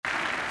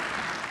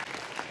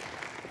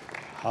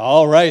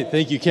All right,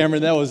 thank you,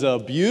 Cameron. That was a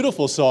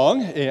beautiful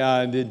song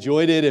and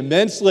enjoyed it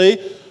immensely.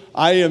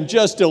 I am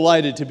just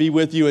delighted to be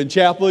with you in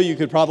chapel. You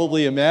could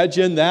probably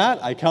imagine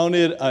that. I count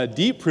it a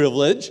deep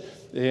privilege,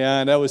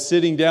 and I was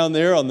sitting down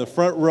there on the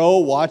front row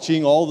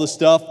watching all the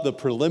stuff, the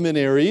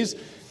preliminaries,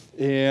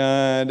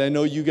 and I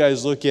know you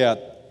guys look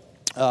at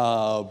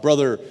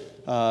Brother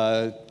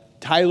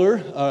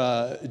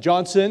Tyler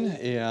Johnson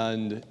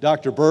and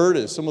Dr. Bird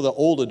as some of the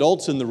old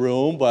adults in the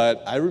room,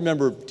 but I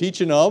remember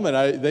teaching them,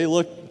 and they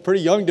looked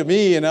pretty young to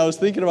me, and I was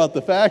thinking about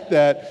the fact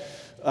that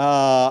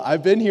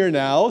I've been here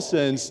now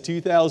since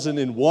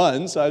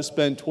 2001, so I've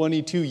spent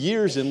 22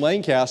 years in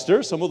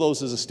Lancaster, some of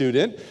those as a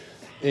student,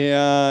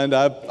 and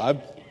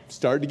I've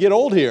started to get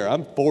old here.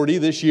 I'm 40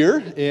 this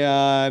year,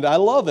 and I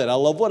love it. I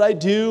love what I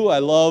do.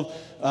 I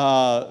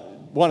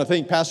want to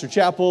thank Pastor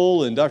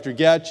Chappell and Dr.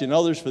 Getch and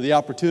others for the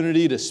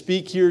opportunity to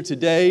speak here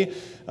today.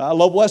 I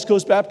love West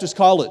Coast Baptist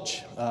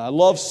College. I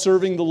love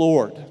serving the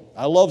Lord.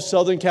 I love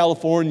Southern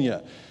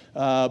California.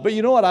 But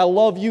you know what? I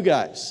love you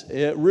guys.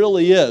 It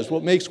really is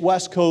what makes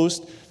West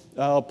Coast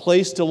a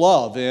place to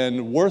love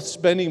and worth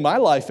spending my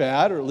life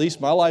at, or at least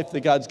my life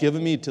that God's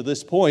given me to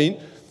this point.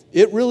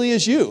 It really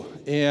is you,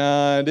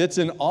 and it's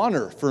an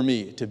honor for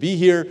me to be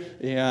here,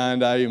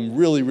 and I am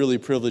really, really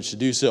privileged to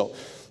do so.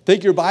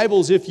 Take your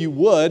Bibles, if you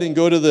would, and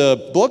go to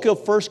the book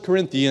of 1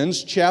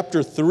 Corinthians,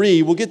 chapter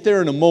 3. We'll get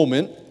there in a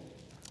moment.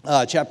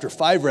 Chapter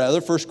 5,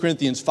 rather. 1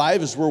 Corinthians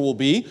 5 is where we'll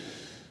be.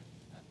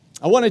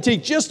 I want to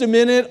take just a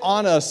minute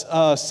on a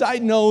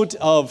side note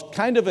of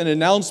kind of an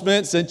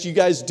announcement, since you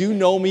guys do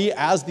know me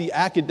as the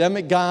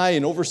academic guy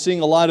and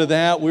overseeing a lot of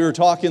that. We were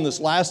talking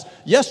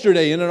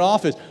yesterday in an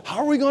office. How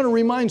are we going to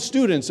remind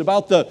students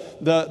about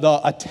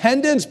the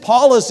attendance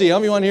policy? How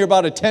many want to hear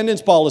about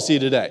attendance policy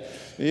today?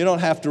 You don't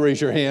have to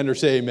raise your hand or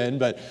say amen,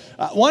 but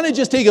I want to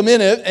just take a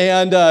minute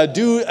and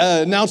do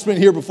an announcement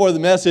here before the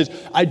message.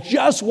 I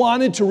just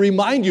wanted to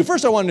remind you,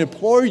 first I want to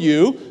implore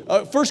you,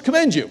 first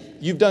commend you.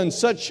 You've done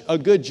such a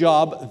good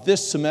job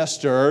this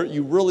semester.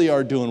 You really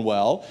are doing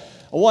well.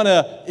 I want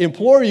to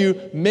implore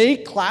you,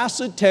 make class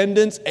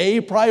attendance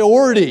a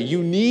priority.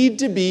 You need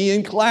to be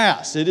in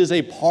class. It is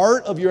a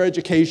part of your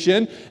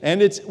education,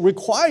 and it's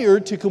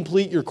required to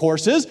complete your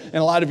courses, and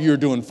a lot of you are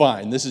doing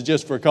fine. This is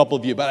just for a couple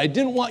of you, but I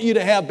didn't want you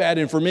to have bad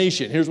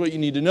information. Here's what you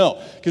need to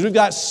know, because we've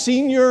got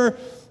senior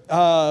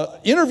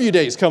interview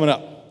days coming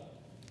up.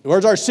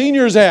 Where's our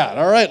seniors at?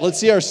 All right, let's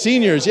see our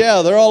seniors.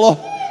 Yeah,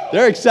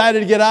 they're excited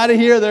to get out of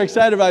here. They're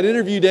excited about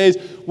interview days.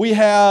 We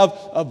have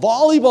a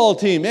volleyball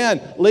team.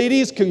 Man,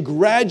 ladies,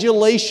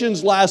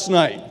 congratulations last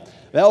night.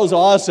 That was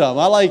awesome.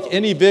 I like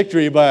any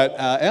victory, but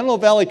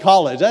Antelope Valley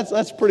College, that's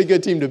a pretty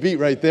good team to beat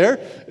right there.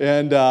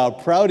 And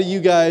proud of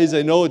you guys.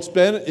 I know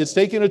it's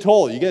taken a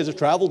toll. You guys have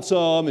traveled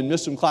some and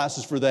missed some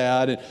classes for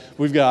that. And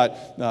we've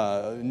got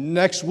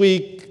next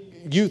week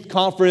youth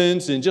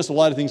conference and just a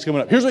lot of things coming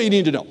up. Here's what you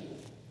need to know.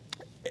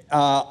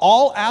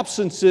 All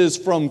absences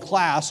from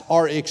class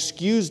are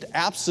excused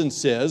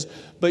absences,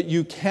 but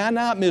you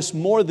cannot miss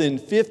more than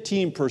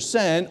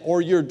 15%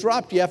 or you're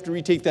dropped. You have to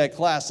retake that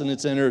class and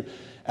it's entered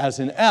as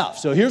an F.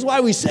 So here's why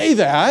we say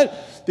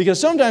that, because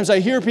sometimes I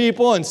hear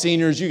people, and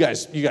seniors, you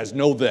guys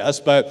know this,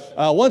 but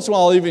once in a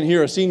while I'll even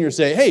hear a senior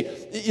say, hey,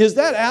 is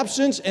that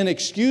absence an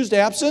excused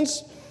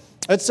absence?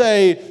 Let's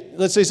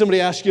say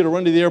somebody asks you to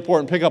run to the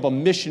airport and pick up a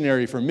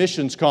missionary for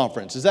missions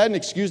conference. Is that an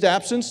excused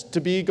absence to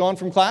be gone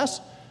from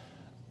class?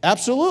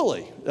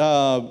 Absolutely.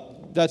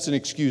 That's an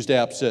excused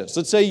absence.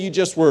 Let's say you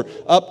just were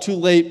up too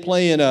late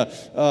playing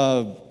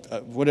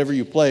whatever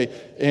you play,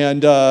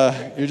 and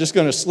you're just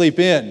going to sleep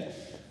in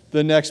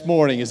the next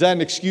morning. Is that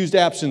an excused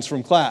absence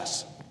from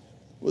class?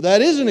 Well,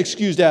 that is an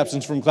excused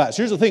absence from class.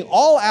 Here's the thing.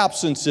 All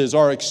absences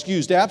are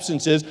excused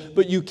absences,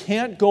 but you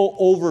can't go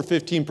over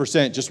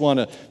 15%. Just want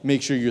to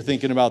make sure you're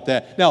thinking about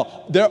that.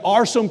 Now, there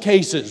are some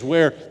cases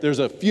where there's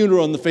a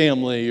funeral in the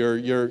family, or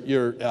you're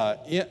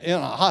in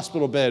a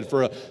hospital bed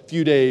for a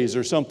few days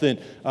or something.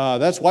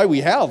 That's why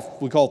we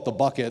call it the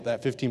bucket,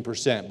 that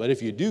 15%. But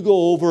if you do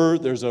go over,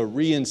 there's a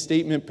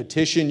reinstatement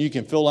petition you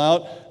can fill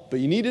out.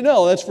 But you need to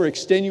know that's for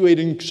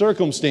extenuating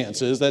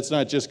circumstances. That's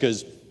not just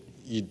because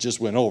you just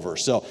went over.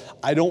 So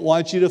I don't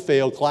want you to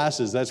fail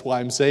classes. That's why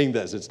I'm saying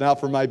this. It's not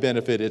for my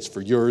benefit. It's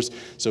for yours.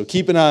 So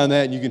keep an eye on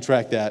that, and you can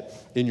track that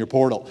in your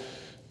portal.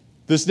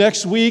 This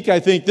week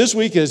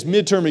is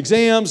midterm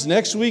exams.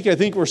 Next week, I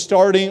think we're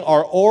starting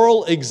our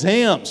oral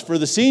exams for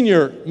the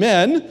senior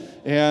men.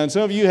 And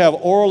some of you have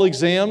oral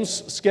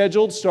exams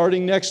scheduled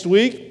starting next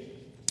week.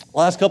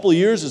 Last couple of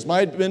years, as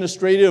my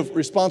administrative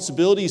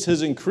responsibilities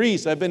has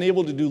increased, I've been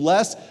able to do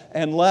less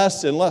and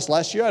less and less.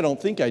 Last year, I don't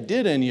think I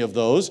did any of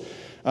those.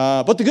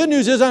 But the good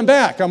news is I'm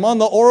back. I'm on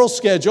the oral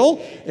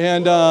schedule,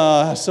 and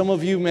some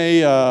of you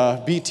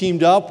may be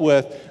teamed up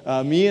with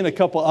me and a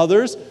couple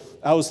others.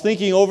 I was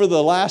thinking over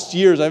the last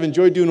years, I've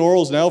enjoyed doing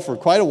orals now for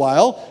quite a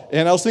while,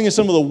 and I was thinking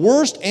some of the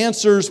worst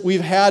answers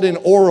we've had in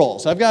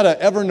orals. I've got an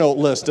Evernote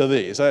list of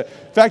these. In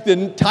fact,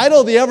 the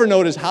title of the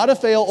Evernote is How to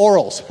Fail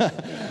Orals.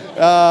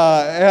 We've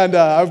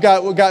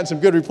gotten some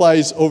good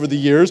replies over the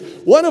years.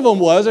 One of them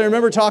was, I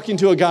remember talking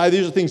to a guy,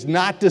 these are things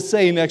not to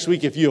say next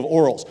week if you have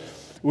orals.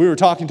 We were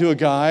talking to a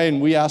guy,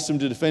 and we asked him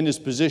to defend his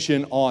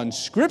position on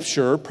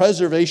Scripture,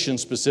 preservation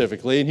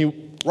specifically, and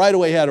he right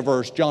away had a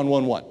verse, John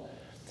 1:1.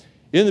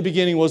 In the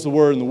beginning was the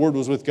Word, and the Word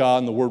was with God,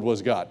 and the Word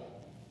was God.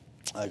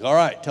 Like, all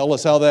right, tell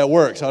us how that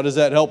works. How does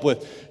that help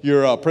with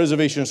your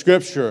preservation of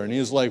Scripture? And he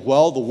was like,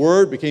 well, the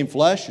Word became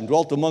flesh and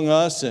dwelt among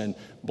us, and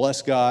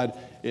bless God,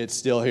 it's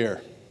still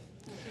here.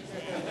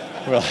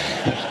 Well,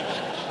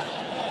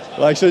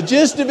 so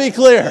just to be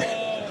clear,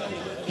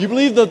 you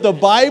believe that the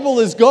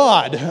Bible is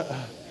God.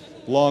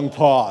 Long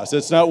pause.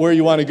 That's not where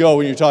you want to go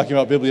when you're talking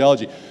about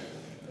bibliology.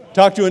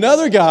 Talked to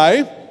another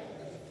guy.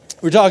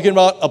 We're talking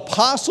about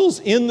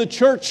apostles in the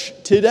church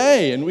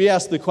today. And we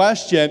asked the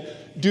question,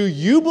 do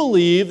you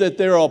believe that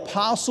there are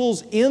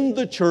apostles in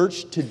the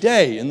church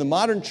today? In the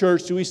modern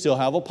church, do we still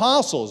have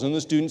apostles? And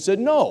the student said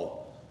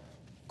no.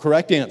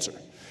 Correct answer.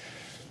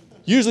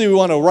 Usually we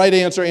want a right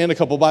answer and a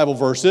couple Bible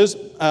verses,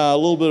 a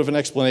little bit of an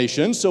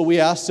explanation. So we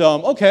asked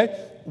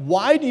okay,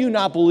 why do you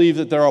not believe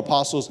that there are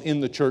apostles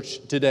in the church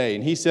today?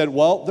 And he said,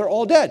 well, they're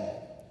all dead.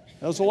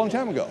 That was a long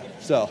time ago.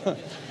 So,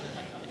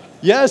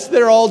 yes,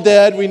 they're all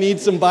dead. We need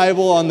some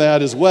Bible on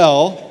that as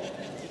well.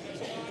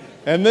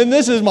 And then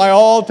this is my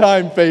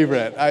all-time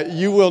favorite.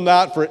 You will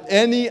not, for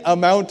any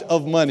amount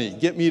of money,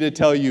 get me to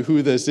tell you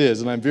who this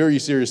is. And I'm very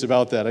serious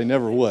about that. I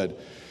never would.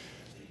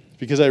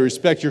 Because I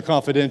respect your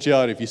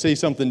confidentiality. If you say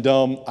something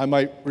dumb, I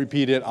might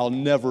repeat it. I'll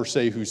never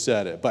say who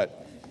said it.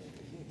 But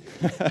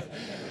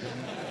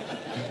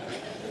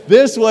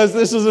This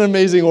was an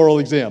amazing oral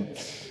exam.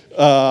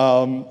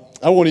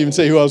 I won't even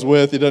say who I was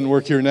with. It doesn't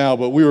work here now,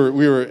 but we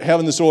were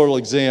having this oral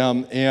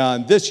exam,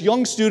 and this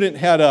young student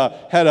had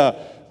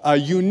a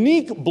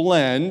unique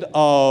blend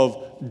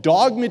of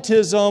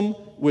dogmatism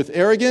with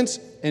arrogance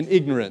and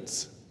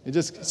ignorance.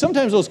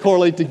 Sometimes those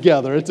correlate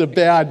together. It's a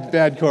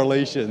bad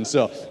correlation.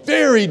 So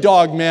very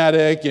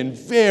dogmatic and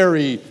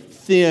very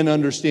thin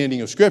understanding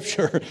of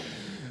Scripture.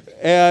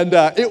 And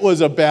it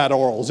was a bad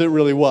orals. It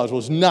really was. It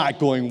was not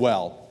going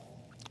well.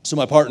 So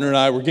my partner and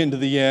I were getting to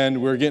the end.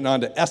 We were getting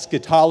on to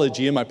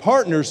eschatology. And my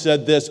partner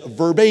said this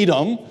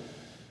verbatim.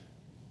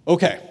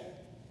 Okay,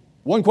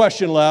 one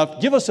question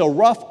left. Give us a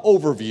rough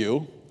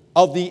overview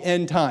of the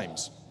end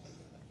times.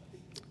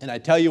 And I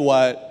tell you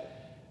what,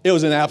 it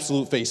was an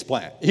absolute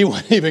faceplant. He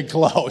wasn't even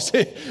close.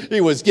 He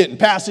was getting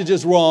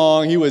passages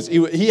wrong.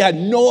 He had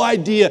no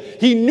idea.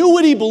 He knew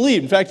what he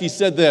believed. In fact, he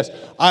said this,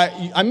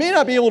 I may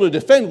not be able to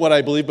defend what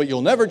I believe, but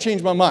you'll never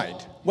change my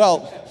mind.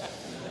 Well,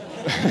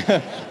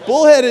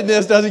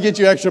 bullheadedness doesn't get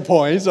you extra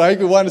points. So I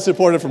want to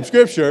support it from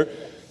Scripture.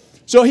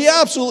 So he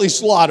absolutely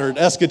slaughtered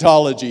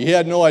eschatology. He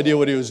had no idea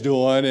what he was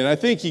doing, and I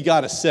think he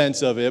got a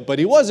sense of it, but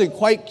he wasn't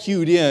quite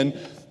cued in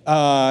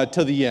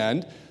to the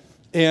end.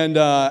 And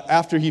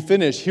after he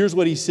finished, here's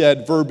what he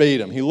said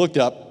verbatim. He looked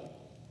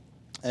up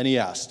and he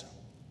asked,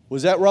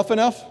 was that rough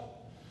enough?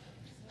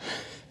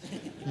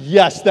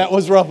 Yes, that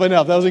was rough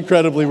enough. That was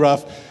incredibly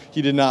rough.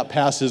 He did not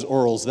pass his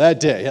orals that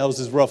day. That was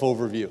his rough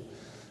overview.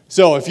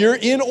 So if you're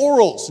in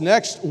orals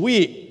next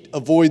week,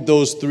 avoid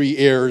those 3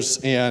 errors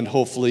and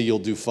hopefully you'll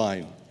do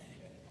fine.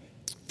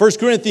 1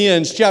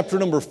 Corinthians chapter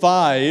number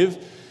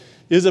 5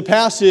 is a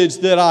passage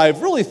that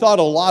I've really thought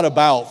a lot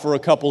about for a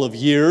couple of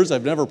years.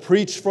 I've never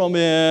preached from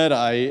it,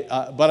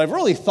 but I've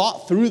really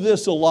thought through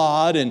this a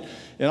lot, and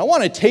I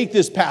want to take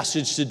this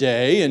passage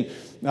today, and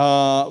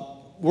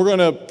we're going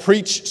to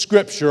preach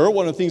Scripture.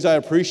 One of the things I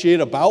appreciate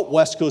about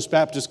West Coast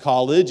Baptist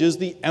College is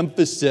the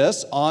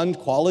emphasis on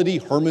quality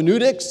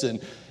hermeneutics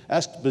and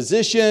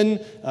exposition.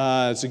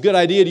 It's a good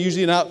idea to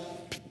usually not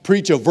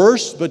preach a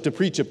verse, but to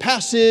preach a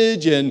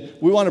passage, and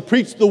we want to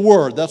preach the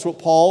Word. That's what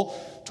Paul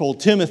told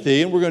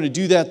Timothy, and we're going to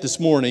do that this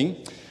morning.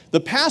 The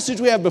passage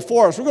we have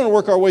before us, we're going to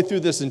work our way through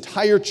this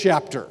entire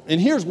chapter. And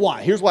here's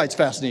why. Here's why it's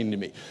fascinating to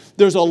me.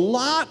 There's a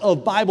lot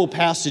of Bible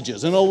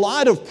passages and a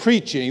lot of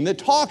preaching that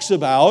talks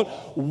about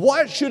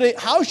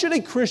how should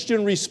a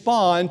Christian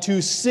respond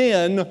to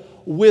sin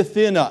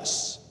within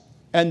us.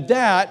 And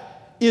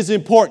that is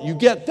important. You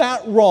get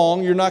that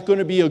wrong, you're not going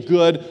to be a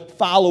good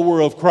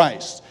follower of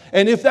Christ.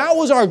 And if that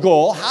was our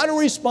goal, how to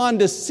respond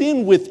to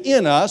sin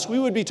within us, we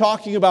would be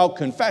talking about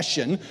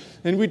confession,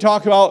 and we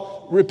talk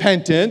about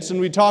repentance, and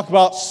we talk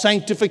about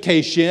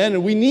sanctification,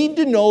 and we need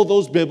to know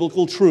those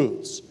biblical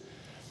truths.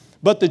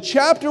 But the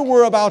chapter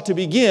we're about to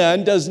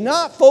begin does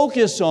not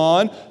focus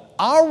on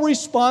our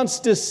response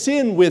to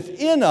sin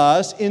within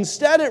us.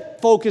 Instead, it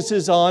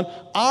focuses on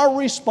our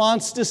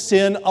response to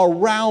sin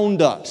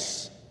around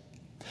us.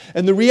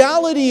 And the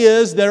reality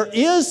is there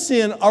is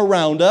sin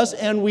around us,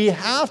 and we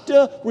have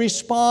to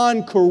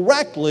respond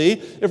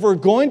correctly if we're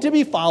going to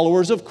be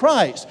followers of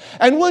Christ.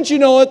 And once you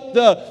know it,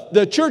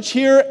 the church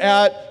here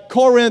at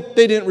Corinth,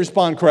 they didn't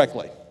respond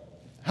correctly.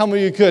 How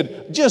many of you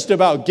could just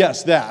about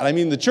guess that? I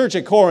mean, the church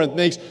at Corinth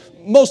makes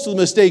most of the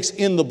mistakes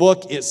in the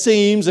book, it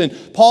seems, and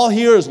Paul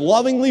here is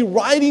lovingly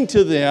writing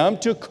to them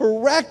to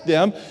correct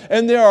them,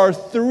 and there are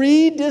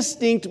 3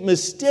 distinct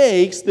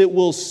mistakes that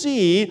we'll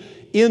see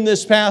in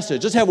this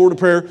passage. Let's have a word of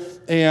prayer,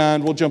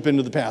 and we'll jump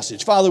into the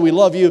passage. Father, we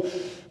love you.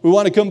 We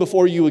want to come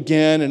before you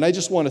again, and I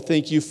just want to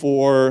thank you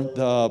for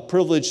the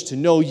privilege to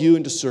know you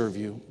and to serve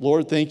you.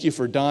 Lord, thank you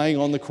for dying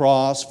on the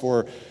cross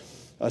for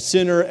a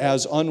sinner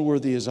as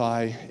unworthy as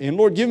I. And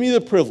Lord, give me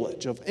the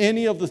privilege of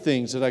any of the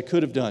things that I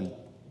could have done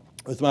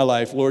with my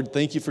life. Lord,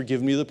 thank you for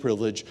giving me the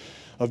privilege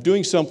of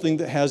doing something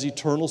that has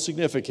eternal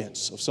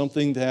significance, of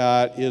something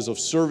that is of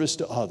service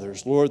to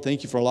others. Lord,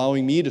 thank you for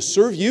allowing me to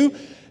serve you.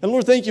 And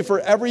Lord, thank you for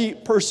every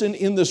person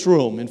in this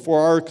room and for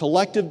our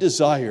collective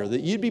desire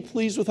that you'd be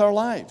pleased with our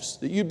lives,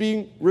 that you'd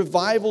be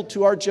revival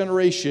to our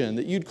generation,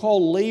 that you'd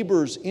call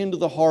laborers into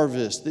the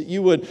harvest, that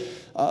you would,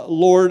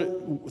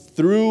 Lord,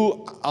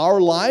 through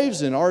our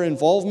lives and our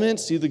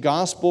involvement, see the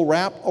gospel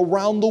wrap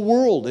around the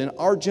world in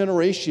our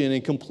generation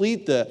and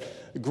complete the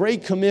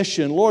Great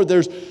Commission. Lord,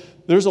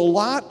 there's a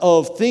lot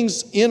of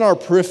things in our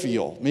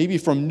peripheral, maybe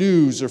from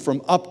news or from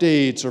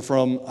updates or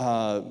from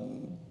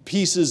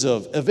pieces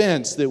of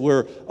events that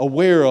we're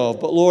aware of.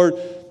 But Lord,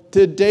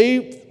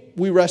 today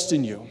we rest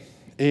in you,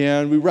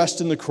 and we rest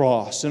in the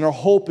cross, and our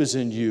hope is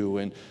in you.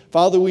 And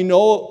Father, we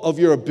know of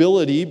your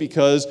ability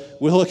because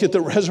we look at the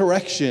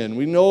resurrection.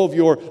 We know of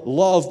your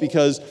love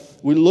because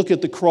we look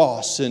at the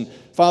cross. And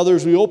Father,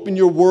 as we open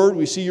your word,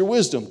 we see your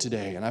wisdom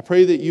today. And I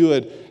pray that you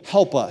would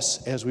help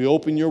us as we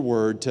open your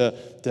word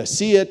to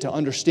see it, to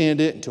understand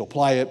it, and to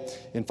apply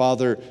it. And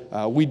Father,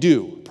 we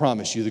do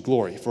promise you the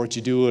glory for what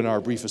you do in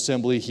our brief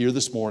assembly here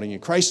this morning. In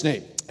Christ's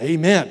name,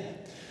 amen.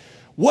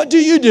 What do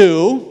you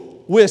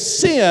do with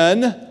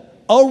sin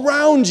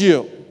around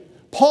you?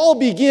 Paul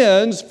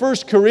begins 1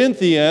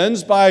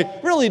 Corinthians by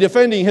really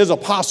defending his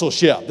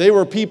apostleship. They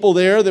were people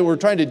there that were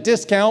trying to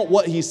discount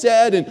what he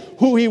said and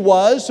who he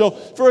was. So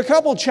for a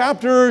couple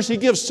chapters, he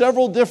gives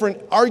several different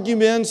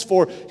arguments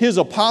for his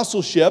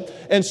apostleship.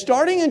 And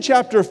starting in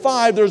chapter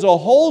 5, there's a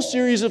whole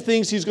series of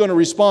things he's going to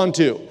respond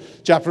to.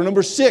 Chapter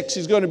number 6,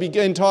 he's going to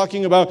begin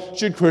talking about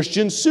should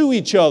Christians sue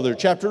each other.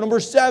 Chapter number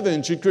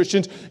 7, should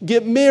Christians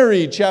get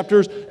married.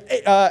 Chapters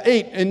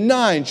 8 and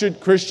 9, should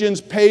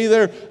Christians pay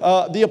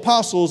the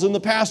apostles and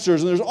the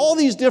pastors. And there's all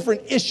these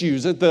different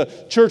issues that the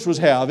church was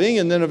having.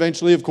 And then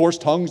eventually, of course,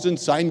 tongues and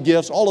sign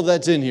gifts, all of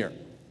that's in here.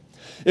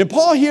 And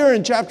Paul here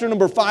in chapter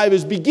number 5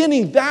 is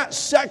beginning that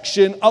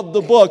section of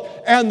the book.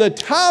 And the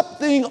top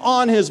thing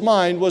on his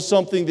mind was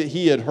something that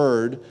he had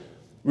heard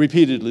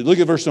repeatedly. Look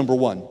at verse number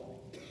 1.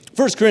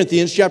 1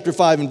 Corinthians chapter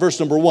 5 and verse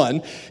number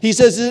 1, he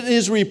says, it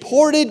is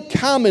reported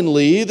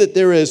commonly that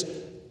there is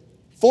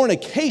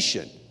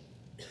fornication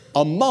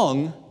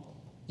among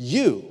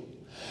you.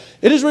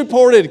 It is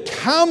reported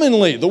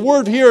commonly. The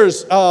word here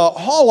is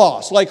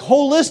holos, like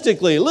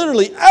holistically,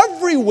 literally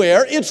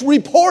everywhere it's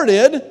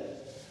reported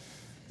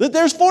that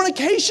there's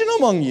fornication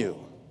among you.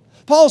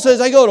 Paul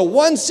says, I go to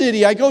one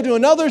city, I go to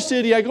another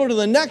city, I go to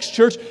the next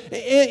church,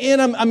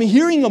 and I'm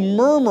hearing a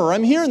murmur.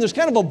 I'm hearing there's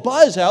kind of a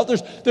buzz out.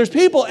 There's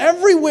people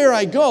everywhere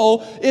I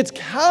go. It's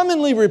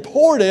commonly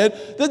reported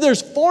that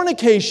there's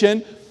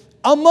fornication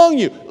among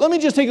you. Let me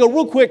just take a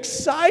real quick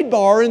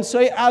sidebar and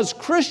say, as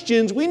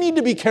Christians, we need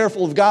to be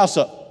careful of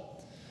gossip.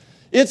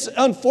 It's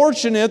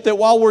unfortunate that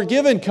while we're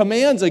given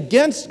commands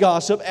against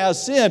gossip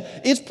as sin,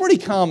 it's pretty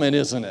common,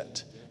 isn't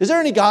it? Is there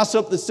any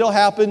gossip that still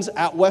happens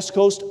at West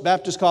Coast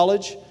Baptist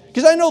College?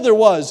 Because I know there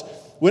was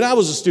when I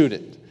was a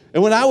student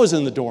and when I was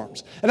in the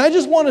dorms. And I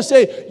just want to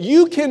say,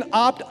 you can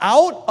opt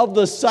out of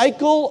the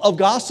cycle of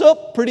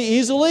gossip pretty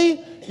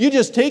easily. You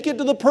just take it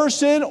to the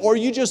person, or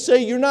you just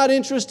say you're not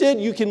interested.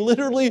 You can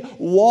literally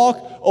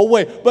walk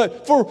away.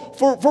 But for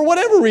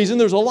whatever reason,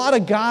 there's a lot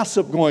of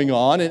gossip going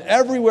on. And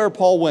everywhere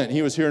Paul went,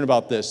 he was hearing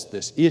about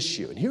this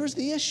issue. And here's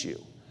the issue,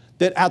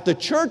 that at the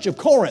church of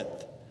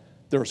Corinth,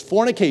 there was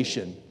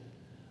fornication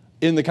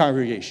in the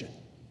congregation.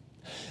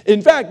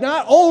 In fact,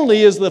 not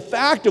only is the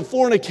fact of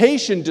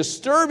fornication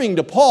disturbing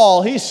to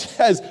Paul, he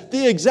says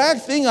the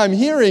exact thing I'm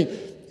hearing,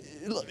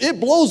 it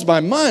blows my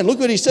mind. Look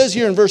what he says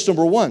here in verse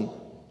number 1.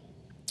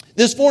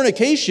 This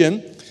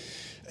fornication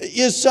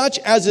is such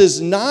as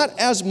is not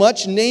as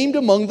much named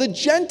among the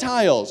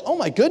Gentiles. Oh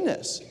my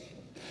goodness.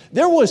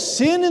 There was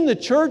sin in the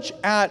church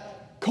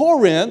at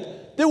Corinth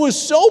that was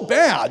so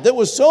bad, that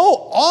was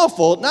so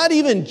awful, not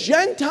even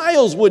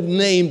Gentiles would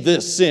name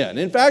this sin.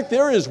 In fact,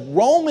 there is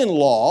Roman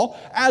law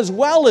as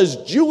well as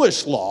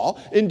Jewish law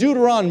in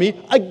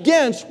Deuteronomy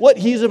against what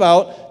he's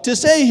about to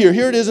say here.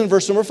 Here it is in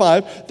verse number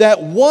 5,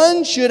 that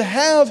one should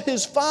have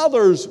his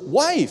father's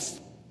wife.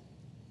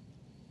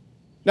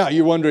 Now,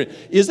 you're wondering,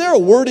 is there a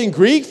word in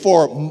Greek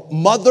for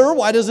mother?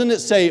 Why doesn't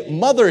it say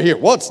mother here?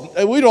 Well,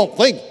 we don't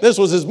think this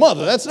was his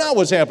mother. That's not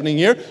what's happening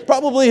here.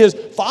 Probably his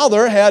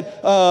father had,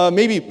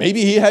 maybe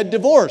he had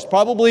divorced.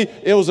 Probably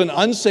it was an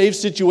unsafe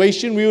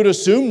situation. We would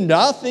assume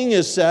nothing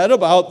is said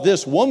about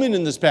this woman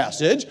in this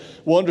passage.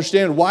 We'll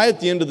understand why at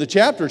the end of the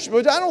chapter.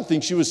 But I don't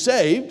think she was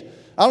saved.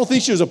 I don't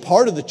think she was a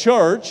part of the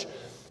church.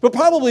 But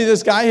probably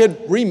this guy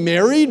had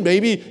remarried,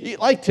 maybe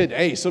like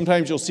today.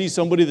 Sometimes you'll see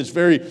somebody that's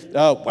very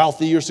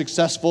wealthy or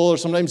successful, or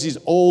sometimes these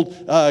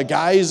old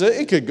guys.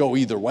 It could go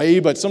either way,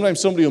 but sometimes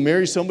somebody will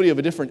marry somebody of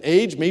a different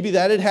age. Maybe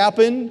that had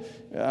happened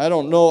I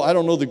don't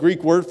know the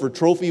Greek word for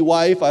trophy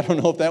wife. I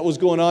don't know if that was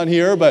going on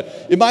here,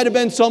 but it might have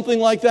been something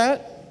like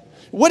that.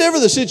 Whatever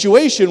the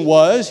situation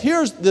was,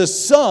 here's the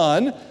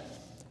son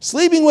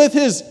sleeping with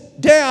his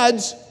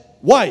dad's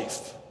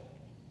wife.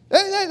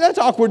 That's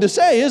awkward to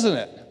say, isn't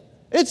it?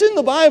 It's in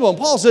the Bible, and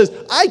Paul says,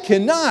 I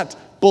cannot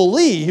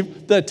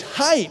believe the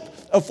type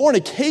of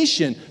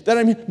fornication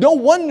no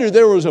wonder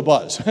there was a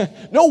buzz.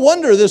 No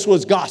wonder this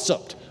was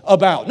gossiped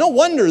about. No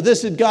wonder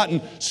this had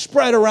gotten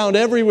spread around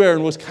everywhere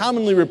and was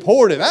commonly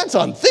reported. That's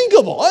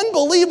unthinkable,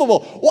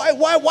 unbelievable.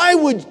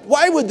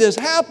 Why would this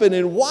happen,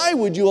 and why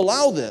would you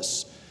allow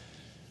this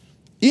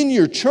in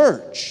your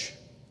church?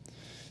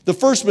 The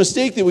first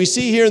mistake that we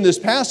see here in this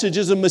passage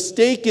is a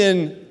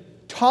mistaken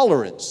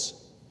tolerance.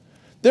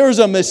 There is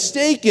a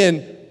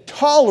mistaken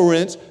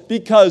tolerance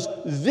because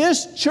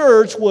this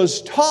church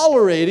was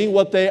tolerating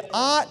what they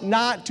ought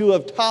not to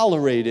have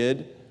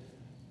tolerated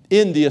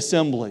in the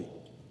assembly.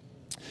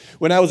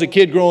 When I was a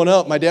kid growing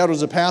up, my dad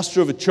was a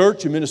pastor of a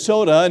church in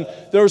Minnesota, and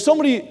there was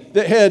somebody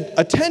that had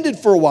attended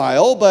for a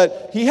while,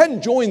 but he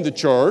hadn't joined the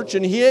church,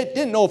 and he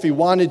didn't know if he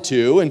wanted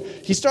to, and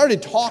he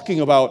started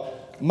talking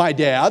about my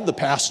dad, the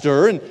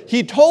pastor, and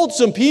he told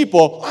some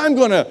people, I'm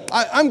going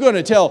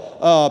to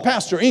tell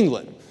Pastor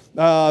England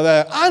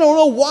that I don't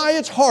know why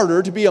it's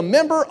harder to be a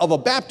member of a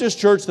Baptist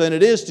church than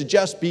it is to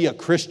just be a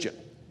Christian.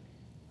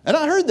 And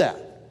I heard that.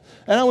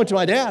 And I went to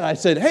my dad, and I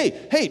said,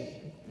 hey,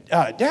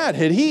 Dad,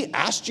 had he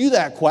asked you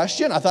that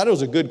question? I thought it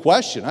was a good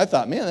question. I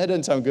thought, man, that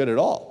doesn't sound good at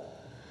all.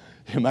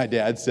 And my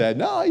dad said,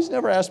 no, he's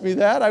never asked me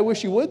that. I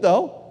wish he would,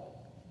 though.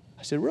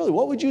 I said, really,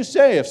 what would you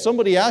say if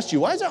somebody asked you,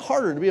 why is it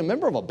harder to be a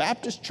member of a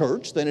Baptist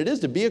church than it is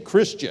to be a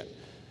Christian?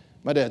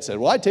 My dad said,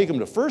 well, I'd take him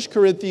to 1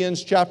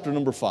 Corinthians chapter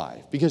number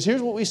 5, because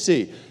here's what we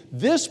see.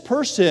 This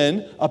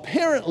person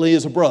apparently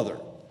is a brother.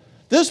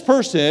 This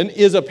person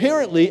is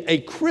apparently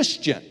a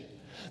Christian.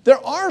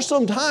 There are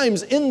some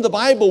times in the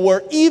Bible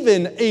where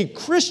even a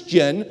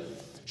Christian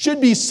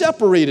should be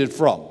separated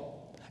from.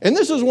 And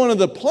this is one of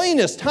the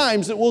plainest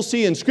times that we'll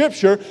see in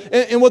Scripture.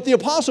 And what the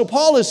Apostle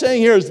Paul is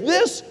saying here is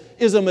this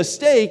is a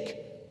mistake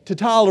to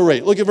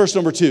tolerate. Look at verse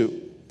number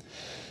 2.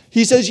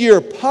 He says, ye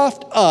are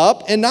puffed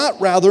up, and not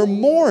rather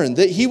mourn,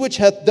 that he which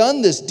hath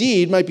done this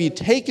deed might be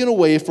taken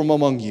away from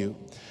among you.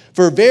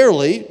 For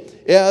verily,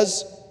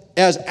 as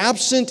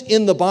absent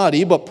in the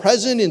body, but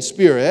present in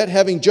spirit,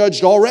 having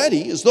judged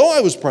already, as though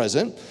I was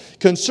present,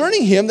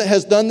 concerning him that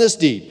has done this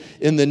deed,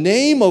 in the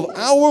name of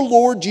our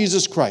Lord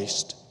Jesus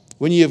Christ,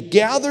 when ye have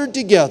gathered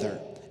together,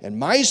 and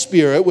my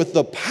spirit with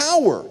the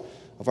power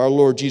of our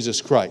Lord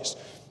Jesus Christ,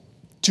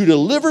 to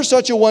deliver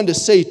such a one to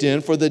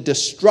Satan for the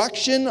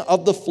destruction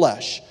of the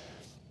flesh,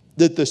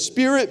 that the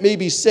spirit may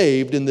be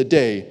saved in the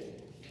day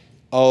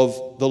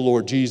of the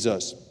Lord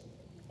Jesus.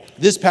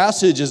 This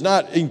passage is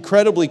not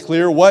incredibly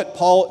clear what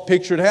Paul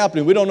pictured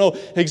happening. We don't know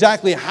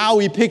exactly how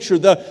he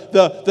pictured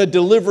the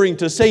delivering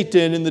to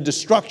Satan and the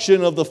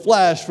destruction of the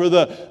flesh for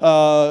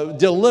the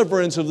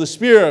deliverance of the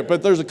spirit.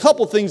 But there's a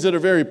couple things that are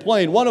very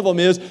plain. One of them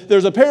is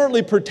there's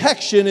apparently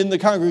protection in the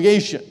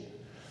congregation.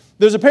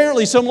 There's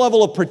apparently some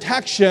level of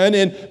protection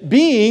in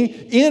being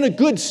in a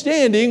good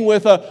standing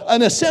with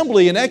an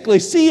assembly, an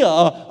ecclesia,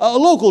 a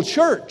local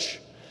church.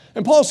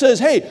 And Paul says,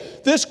 hey,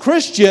 this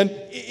Christian,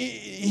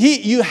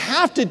 you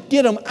have to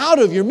get him out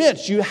of your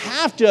midst. You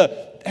have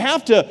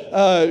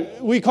to,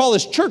 we call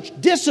this church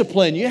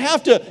discipline. You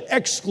have to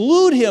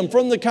exclude him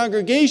from the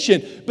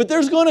congregation. But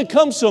there's going to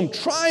come some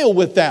trial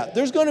with that.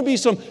 There's going to be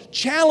some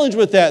challenge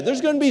with that.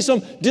 There's going to be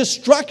some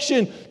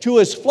destruction to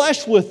his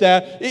flesh with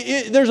that.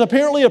 There's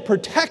apparently a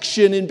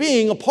protection in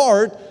being a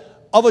part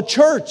of a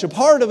church, a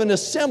part of an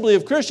assembly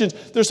of Christians.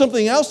 There's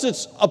something else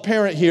that's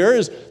apparent here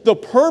is the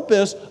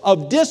purpose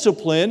of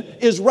discipline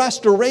is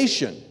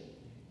restoration.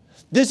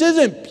 This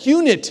isn't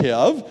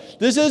punitive.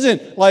 This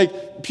isn't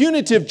like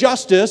punitive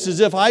justice as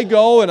if I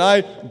go and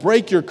I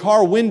break your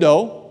car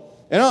window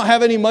and I don't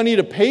have any money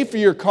to pay for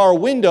your car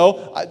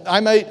window. I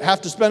might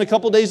have to spend a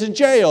couple days in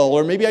jail,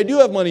 or maybe I do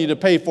have money to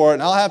pay for it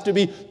and I'll have to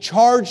be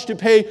charged to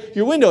pay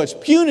your window. It's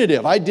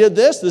punitive. I did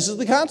this. This is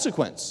the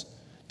consequence.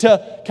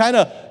 To kind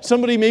of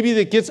somebody maybe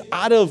that gets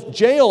out of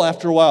jail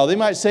after a while, they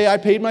might say, I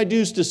paid my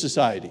dues to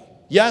society.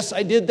 Yes,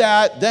 I did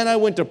that. Then I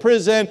went to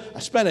prison. I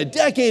spent a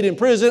decade in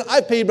prison. I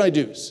paid my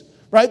dues.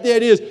 Right? The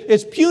idea is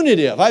it's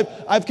punitive.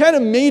 I've kind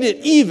of made it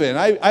even.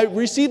 I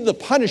received the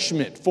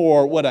punishment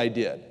for what I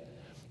did.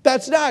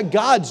 That's not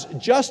God's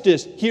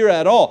justice here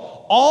at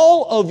all.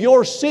 All of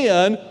your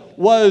sin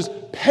was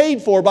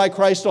paid for by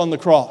Christ on the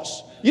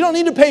cross. You don't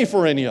need to pay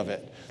for any of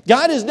it.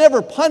 God is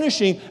never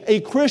punishing a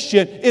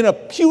Christian in a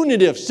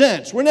punitive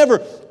sense. We're never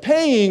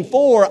paying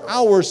for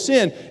our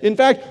sin. In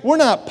fact, we're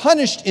not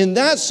punished in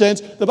that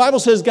sense. The Bible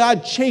says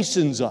God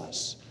chastens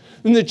us.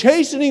 And the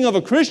chastening of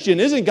a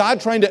Christian isn't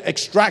God trying to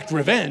extract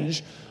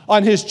revenge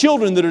on his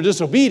children that are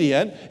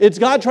disobedient. It's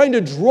God trying to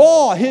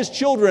draw his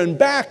children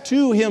back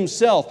to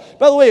himself.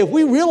 By the way, if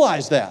we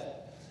realize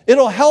that,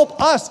 It'll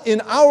help us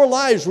in our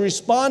lives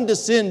respond to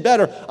sin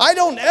better. I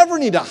don't ever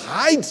need to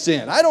hide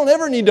sin. I don't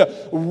ever need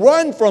to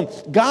run from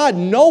God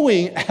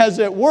knowing, as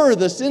it were,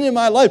 the sin in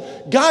my life.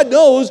 God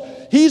knows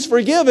He's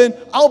forgiven.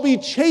 I'll be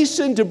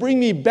chastened to bring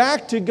me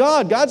back to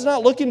God. God's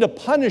not looking to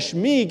punish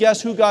me.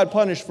 Guess who God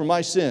punished for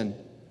my sin?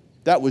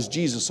 That was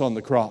Jesus on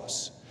the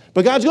cross.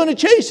 But God's going to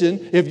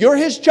chasten. If you're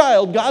His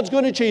child, God's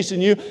going to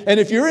chasten you. And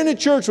if you're in a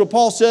church, what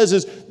Paul says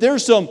is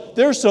there's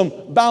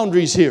some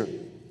boundaries here.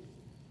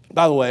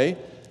 By the way,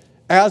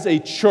 as a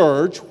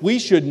church, we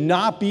should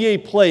not be a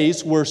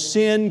place where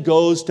sin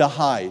goes to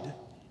hide.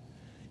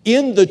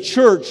 In the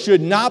church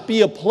should not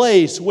be a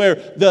place where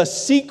the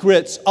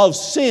secrets of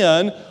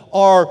sin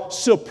are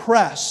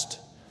suppressed.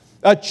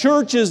 A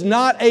church is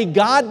not a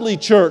godly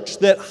church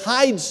that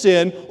hides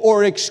sin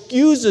or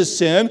excuses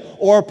sin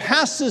or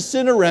passes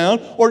sin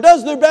around or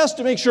does their best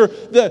to make sure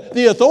that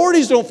the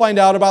authorities don't find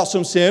out about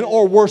some sin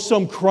or worse,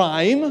 some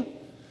crime.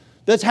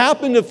 That's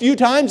happened a few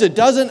times. It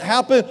doesn't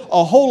happen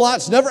a whole lot.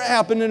 It's never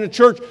happened in a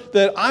church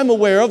that I'm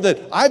aware of, that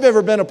I've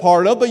ever been a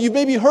part of, but you've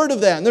maybe heard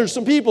of that. And there's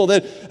some people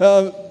that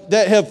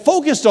have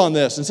focused on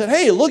this and said,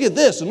 hey, look at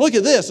this and look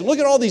at this and look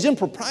at all these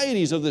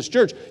improprieties of this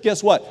church.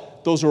 Guess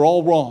what? Those are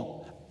all wrong.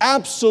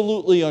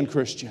 Absolutely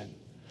unchristian.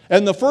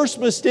 And the first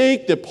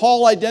mistake that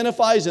Paul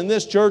identifies in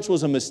this church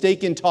was a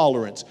mistake in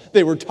tolerance.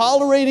 They were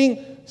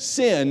tolerating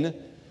sin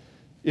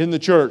in the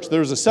church.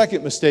 There's a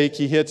second mistake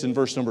he hits in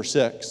verse number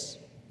 6.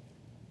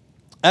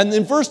 And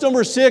in verse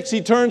number 6,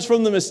 he turns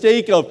from the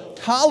mistake of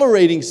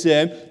tolerating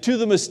sin to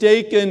the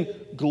mistake in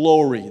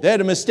glory. They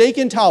had a mistake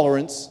in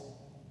tolerance,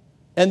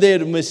 and they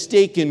had a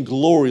mistake in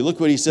glory. Look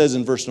what he says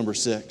in verse number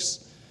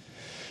 6.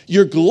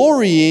 Your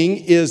glorying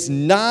is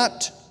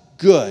not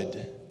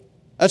good.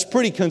 That's a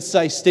pretty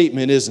concise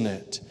statement, isn't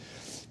it?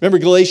 Remember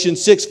Galatians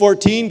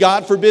 6:14,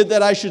 God forbid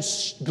that I should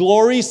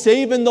glory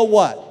save in the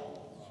what?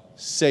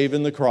 Save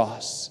in the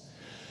cross.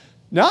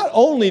 Not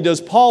only does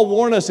Paul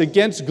warn us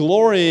against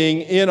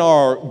glorying in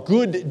our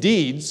good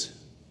deeds,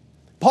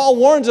 Paul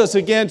warns us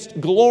against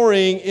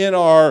glorying in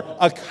our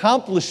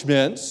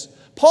accomplishments.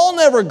 Paul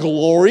never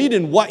gloried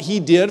in what he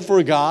did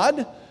for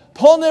God.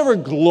 Paul never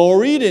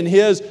gloried in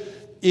his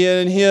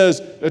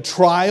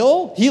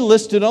trial. He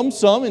listed them,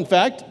 some, in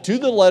fact, to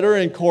the letter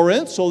in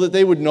Corinth so that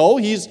they would know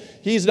he's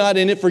not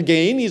in it for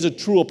gain. He's a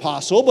true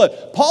apostle.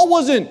 But Paul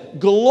wasn't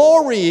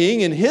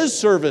glorying in his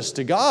service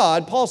to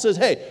God. Paul says,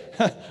 hey,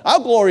 I'll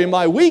glory in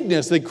my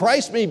weakness that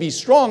Christ may be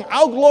strong.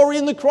 I'll glory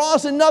in the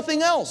cross and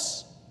nothing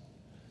else.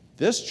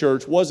 This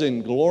church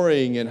wasn't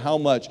glorying in how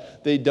much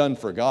they'd done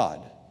for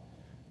God.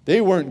 They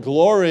weren't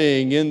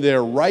glorying in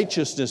their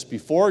righteousness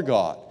before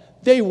God.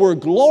 They were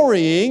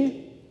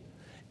glorying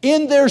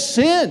in their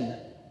sin.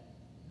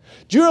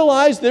 Do you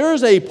realize there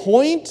is a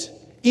point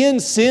in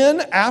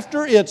sin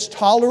after it's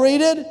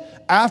tolerated,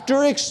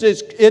 after it's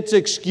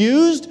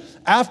excused,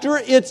 after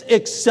it's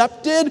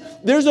accepted?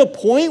 There's a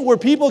point where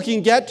people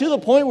can get to the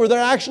point where they're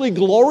actually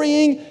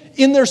glorying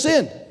in their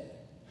sin.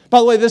 By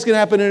the way, this can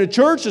happen in a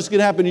church, this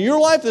can happen in your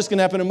life, this can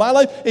happen in my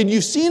life, and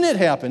you've seen it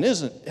happen,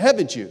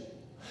 haven't you?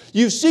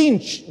 You've seen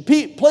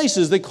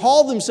places that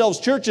call themselves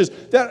churches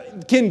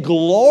that can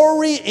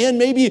glory in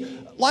maybe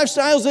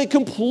lifestyles that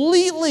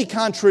completely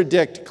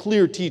contradict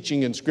clear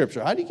teaching in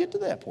Scripture. How do you get to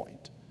that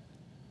point?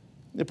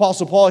 The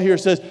Apostle Paul here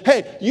says,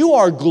 hey, you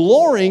are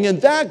glorying, and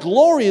that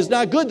glory is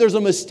not good. There's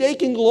a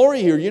mistake in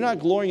glory here. You're not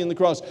glorying in the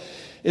cross.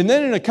 And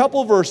then in a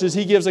couple verses,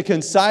 he gives a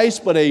concise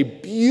but a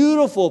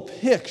beautiful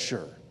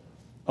picture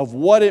of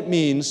what it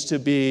means to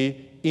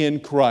be in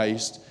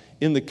Christ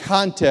in the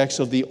context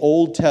of the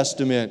Old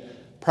Testament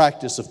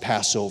practice of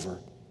Passover.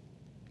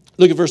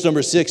 Look at verse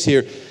number 6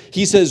 here.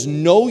 He says,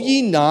 know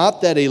ye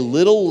not that a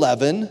little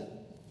leaven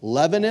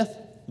leaveneth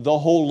the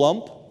whole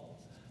lump?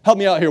 Help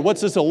me out here.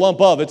 What's this a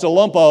lump of? It's a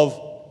lump of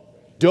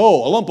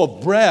dough, a lump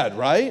of bread,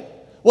 right?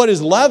 What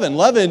is leaven?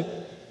 Leaven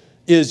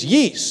is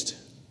yeast.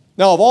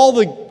 Now, of all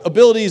the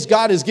abilities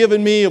God has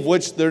given me, of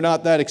which they're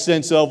not that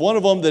extensive, one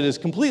of them that is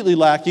completely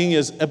lacking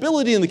is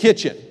ability in the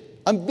kitchen.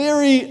 I'm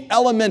very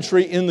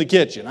elementary in the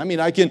kitchen. I mean,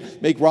 I can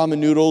make ramen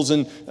noodles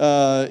and,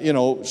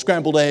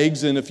 scrambled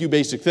eggs and a few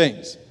basic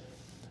things.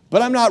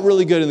 But I'm not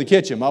really good in the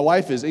kitchen. My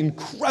wife is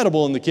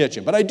incredible in the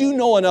kitchen. But I do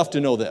know enough to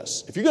know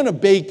this. If you're going to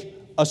bake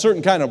a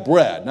certain kind of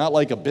bread, not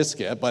like a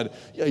biscuit, but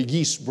a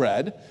yeast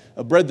bread,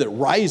 a bread that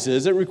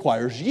rises, it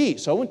requires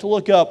yeast. So I went to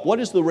look up what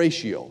is the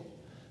ratio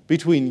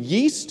between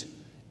yeast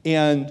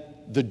and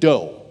the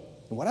dough.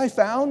 And what I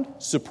found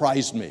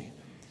surprised me.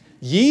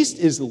 Yeast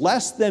is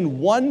less than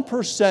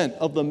 1%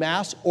 of the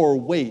mass or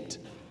weight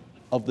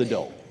of the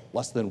dough.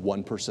 Less than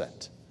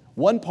 1%.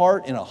 1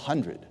 part in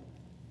 100.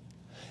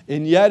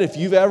 And yet, if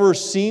you've ever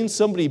seen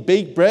somebody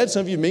bake bread,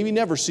 some of you maybe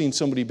never seen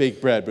somebody bake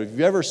bread, but if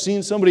you've ever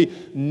seen somebody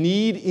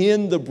knead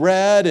in the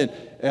bread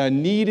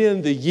and knead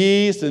in the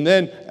yeast, and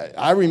then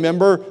I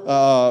remember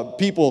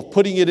people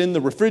putting it in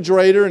the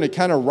refrigerator and it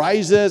kind of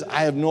rises.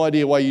 I have no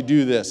idea why you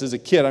do this. As a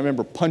kid, I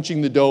remember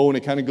punching the dough and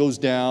it kind of goes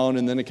down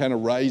and then it kind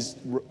of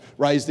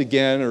rised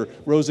again or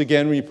rose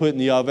again when you put it in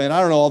the oven.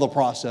 I don't know all the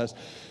process.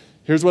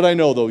 Here's what I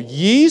know though.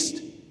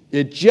 Yeast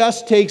It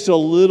just takes a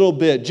little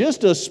bit.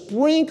 Just a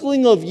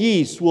sprinkling of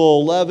yeast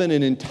will leaven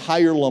an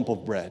entire lump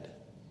of bread.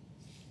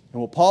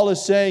 And what Paul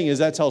is saying is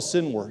that's how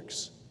sin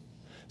works.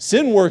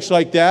 Sin works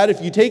like that.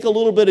 If you take a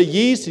little bit of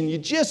yeast and you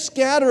just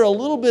scatter a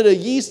little bit of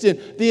yeast in,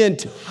 the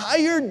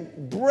entire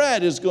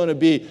bread is going to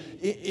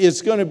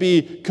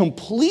be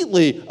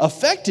completely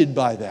affected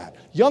by that.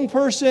 Young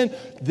person,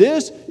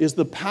 this is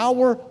the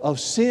power of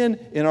sin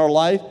in our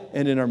life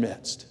and in our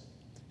midst.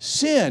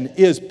 Yeast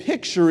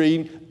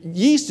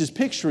is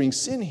picturing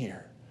sin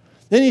here.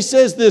 Then he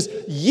says this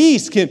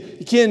yeast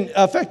can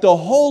affect the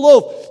whole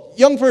loaf.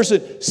 Young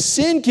person,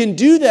 sin can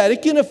do that.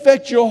 It can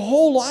affect your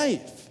whole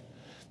life.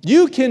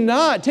 You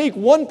cannot take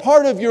one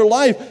part of your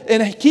life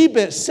and keep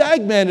it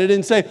segmented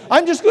and say,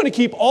 I'm just going to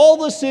keep all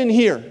the sin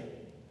here.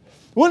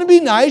 Wouldn't it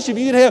be nice if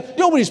you could have,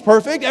 nobody's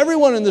perfect.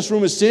 Everyone in this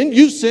room has sinned.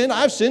 You've sinned.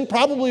 I've sinned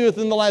probably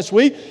within the last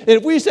week. And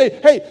if we say,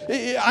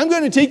 hey, I'm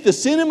going to take the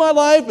sin in my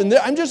life and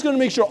I'm just going to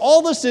make sure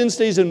all the sin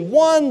stays in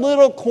one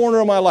little corner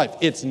of my life.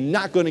 It's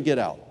not going to get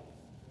out.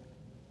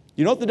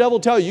 You know what the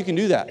devil tells you? You can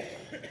do that.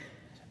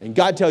 And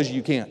God tells you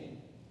you can't.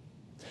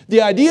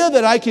 The idea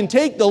that I can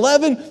take the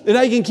leaven and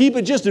I can keep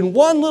it just in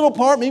one little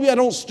part. Maybe I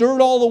don't stir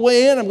it all the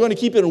way in. I'm going to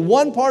keep it in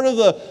one part of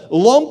the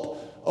lump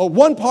or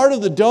one part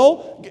of the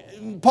dough.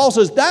 Paul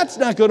says that's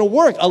not going to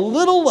work. A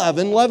little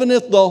leaven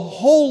leaveneth the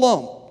whole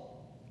lump.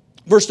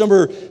 Verse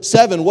number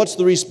 7, what's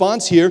the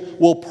response here?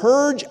 Will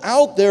purge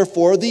out,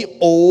 therefore, the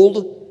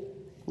old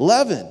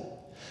leaven.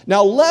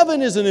 Now,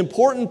 leaven is an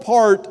important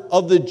part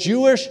of the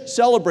Jewish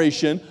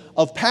celebration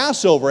of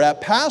Passover.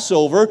 At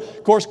Passover,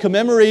 of course,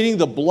 commemorating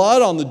the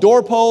blood on the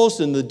doorpost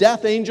and the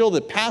death angel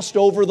that passed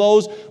over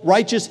those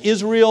righteous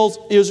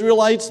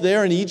Israelites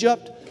there in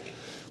Egypt.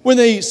 When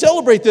they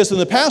celebrate this in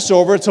the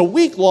Passover, it's a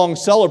week-long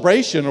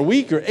celebration, a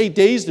week or 8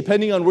 days,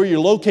 depending on where you're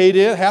located.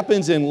 It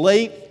happens in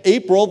late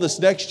April. This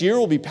next year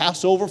will be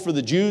Passover for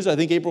the Jews. I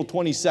think April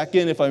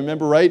 22nd, if I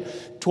remember right.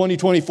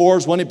 2024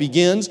 is when it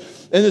begins.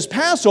 And this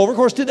Passover, of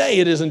course, today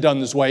it isn't done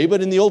this way,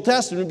 but in the Old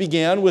Testament it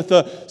began with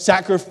the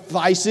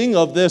sacrificing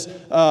of this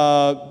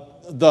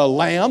the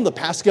lamb, the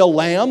Paschal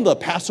lamb, the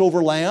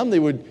Passover lamb. They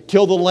would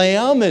kill the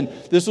lamb, and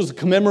this was a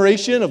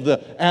commemoration of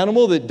the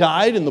animal that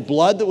died and the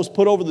blood that was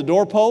put over the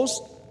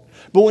doorpost.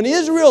 But when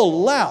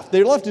Israel left,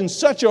 they left in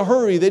such a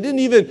hurry, they didn't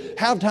even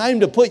have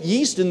time to put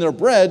yeast in their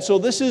bread, so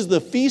this is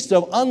the feast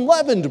of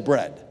unleavened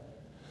bread.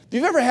 If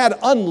you've ever had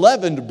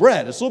unleavened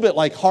bread, it's a little bit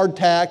like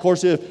hardtack. Of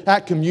course,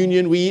 at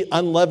communion we eat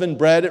unleavened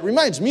bread. It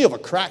reminds me of a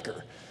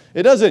cracker.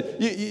 It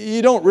doesn't,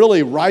 you don't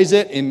really rise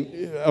it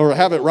or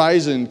have it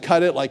rise and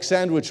cut it like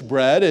sandwich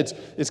bread.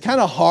 It's kind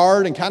of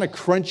hard and kind of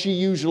crunchy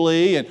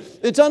usually, and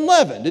it's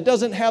unleavened. It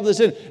doesn't have this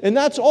in it. And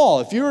that's all.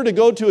 If you were to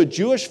go to a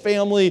Jewish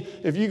family,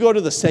 if you go to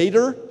the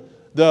Seder,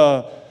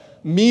 the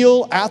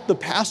meal at the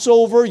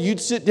Passover, you'd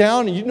sit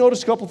down and you'd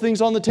notice a couple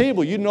things on the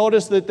table. You'd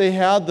notice that they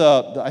had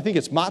I think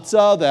it's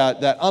matzah,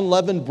 that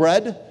unleavened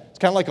bread. It's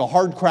kind of like a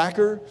hard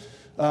cracker.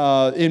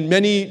 In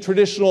many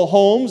traditional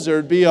homes,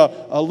 there'd be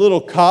a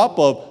little cup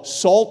of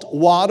salt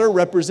water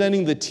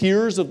representing the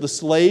tears of the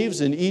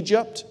slaves in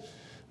Egypt.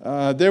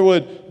 You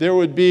would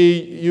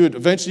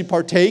eventually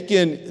partake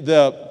in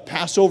the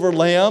Passover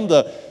lamb.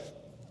 The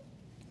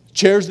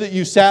chairs that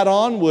you sat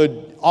on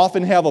would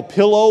often have a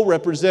pillow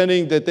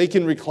representing that they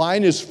can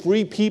recline as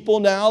free people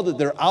now that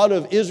they're out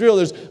of Israel.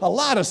 There's a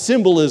lot of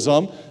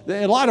symbolism,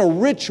 a lot of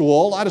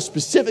ritual, a lot of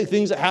specific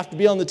things that have to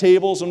be on the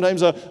table,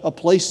 sometimes a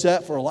place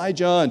set for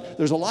Elijah, and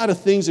there's a lot of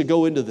things that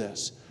go into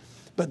this.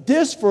 But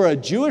this, for a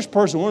Jewish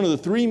person, one of the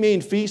three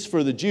main feasts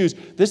for the Jews,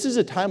 this is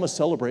a time of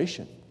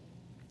celebration.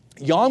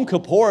 Yom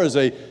Kippur is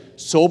a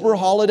sober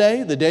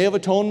holiday, the Day of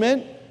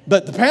Atonement.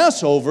 But the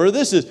Passover,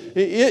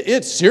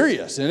 it's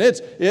serious, and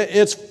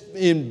it's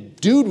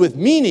endued with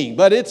meaning,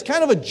 but it's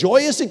kind of a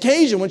joyous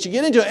occasion once you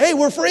get into it. Hey,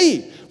 we're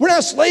free. We're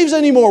not slaves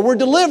anymore. We're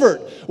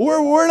delivered.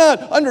 We're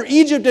not under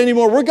Egypt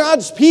anymore. We're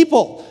God's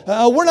people.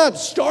 We're not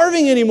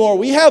starving anymore.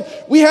 We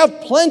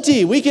have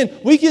plenty. We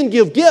can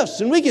give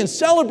gifts, and we can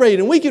celebrate,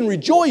 and we can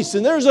rejoice,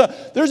 and there's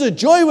a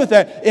joy with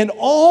that. And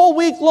all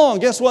week long,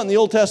 guess what? In the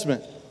Old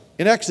Testament,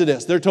 in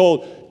Exodus, they're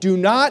told, do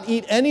not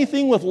eat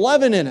anything with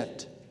leaven in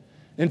it.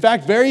 In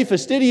fact, very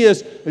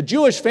fastidious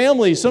Jewish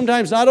families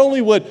sometimes not only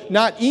would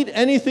not eat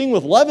anything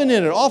with leaven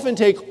in it, often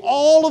take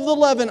all of the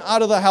leaven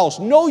out of the house,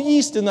 no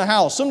yeast in the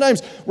house,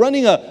 sometimes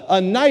running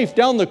a knife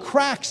down the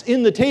cracks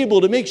in the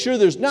table to make sure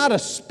there's not a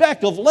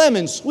speck of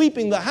lemon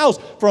sweeping the house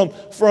from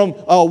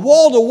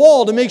wall to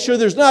wall to make sure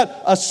there's not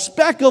a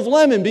speck of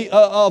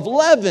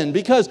leaven,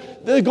 because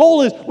the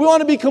goal is we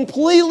want to be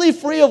completely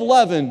free of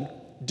leaven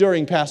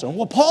during Passover.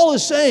 What Paul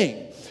is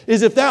saying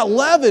is if that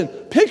leaven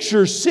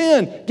pictures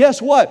sin,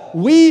 guess what?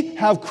 We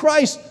have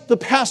Christ, the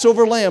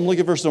Passover lamb. Look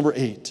at verse number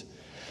 8.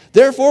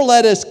 Therefore,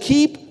 let us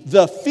keep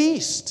the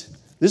feast.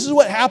 This is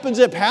what happens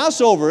at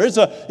Passover. It's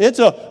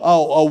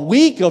a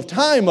week of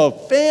time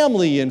of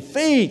family and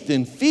faith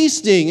and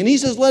feasting. And he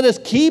says, let us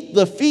keep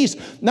the feast,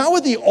 not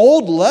with the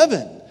old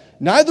leaven,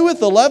 neither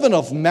with the leaven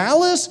of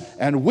malice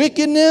and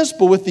wickedness,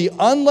 but with the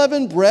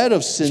unleavened bread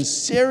of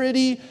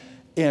sincerity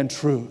and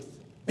truth.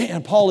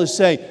 Man, Paul is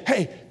saying,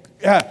 hey,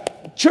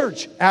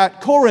 church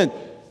at Corinth,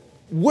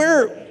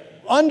 we're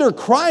under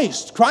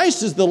Christ.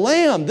 Christ is the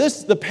Lamb.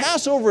 The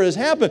Passover has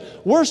happened.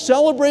 We're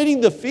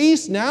celebrating the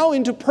feast now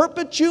into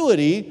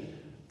perpetuity,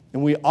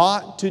 and we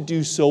ought to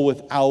do so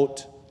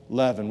without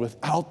leaven,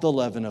 without the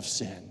leaven of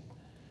sin.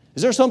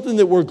 Is there something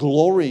that we're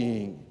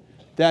glorying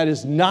that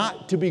is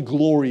not to be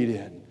gloried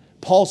in?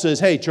 Paul says,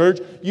 hey, church,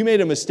 you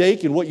made a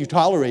mistake in what you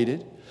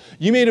tolerated.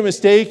 You made a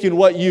mistake in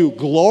what you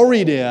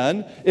gloried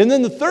in. And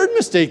then the third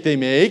mistake they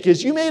make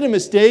is you made a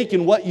mistake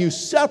in what you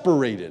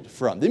separated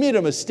from. They made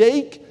a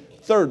mistake,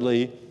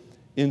 thirdly,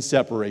 in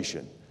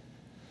separation.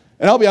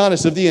 And I'll be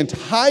honest, of the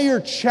entire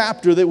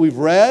chapter that we've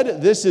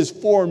read, this is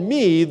for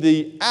me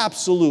the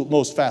absolute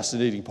most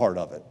fascinating part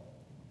of it.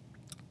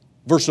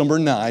 Verse number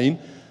 9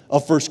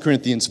 of 1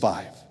 Corinthians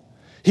 5.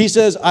 He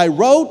says, I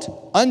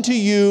wrote unto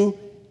you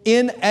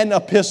in an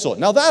epistle.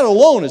 Now that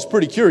alone is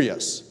pretty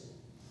curious.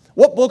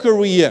 What book are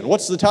we in?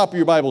 What's the top of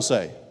your Bible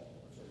say?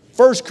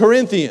 1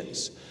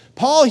 Corinthians.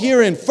 Paul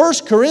here in 1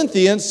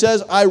 Corinthians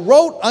says, I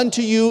wrote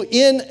unto you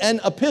in an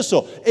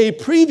epistle, a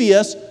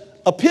previous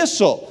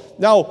epistle.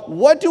 Now,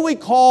 what do we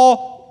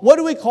call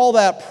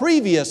that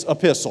previous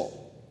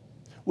epistle?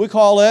 We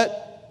call it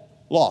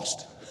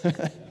lost.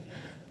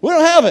 We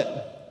don't have it.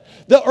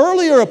 The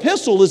earlier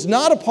epistle is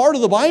not a part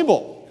of the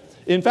Bible.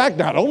 In fact,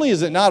 not only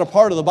is it not a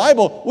part of the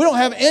Bible, we don't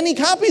have any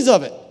copies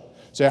of it.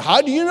 So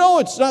how do you know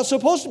it's not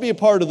supposed to be a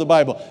part of the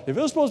Bible? If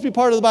it was supposed to be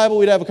part of the Bible,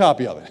 we'd have a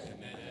copy of it.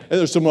 And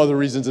there's some other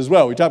reasons as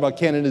well. We talked about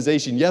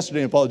canonization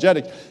yesterday in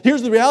apologetics.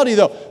 Here's the reality,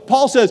 though.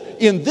 Paul says,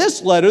 in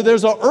this letter,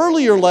 there's an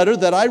earlier letter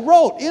that I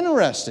wrote.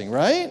 Interesting,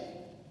 right?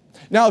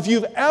 Now, if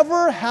you've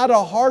ever had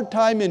a hard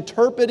time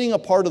interpreting a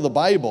part of the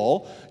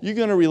Bible, you're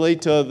going to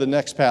relate to the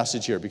next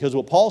passage here. Because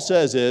what Paul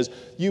says is,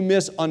 you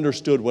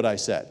misunderstood what I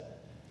said.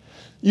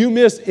 You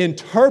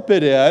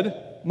misinterpreted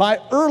my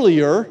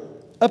earlier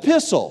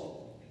epistle.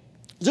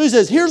 So he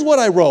says, here's what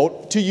I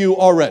wrote to you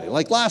already.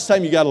 Like last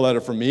time you got a letter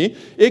from me,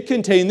 it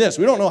contained this.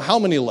 We don't know how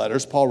many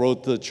letters Paul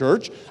wrote to the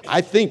church. I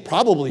think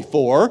probably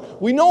 4.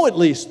 We know at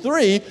least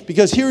 3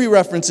 because here he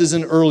references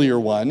an earlier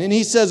one. And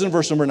he says in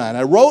verse number 9,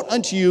 I wrote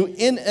unto you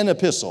in an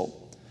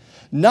epistle,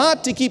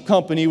 not to keep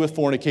company with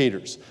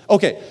fornicators.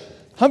 Okay,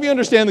 how do you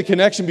understand the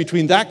connection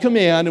between that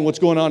command and what's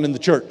going on in the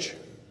church?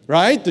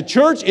 Right? The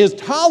church is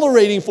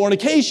tolerating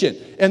fornication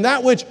and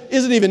that which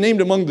isn't even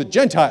named among the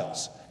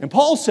Gentiles. And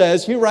Paul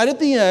says here right at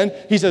the end,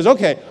 he says,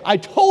 okay, I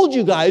told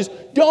you guys,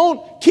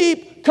 don't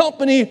keep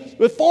company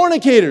with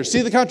fornicators.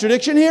 See the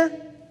contradiction here?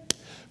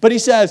 But he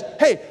says,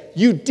 hey,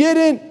 you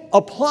didn't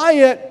apply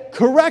it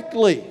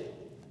correctly.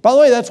 By the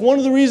way, that's one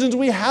of the reasons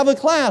we have a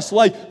class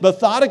like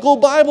methodical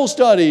Bible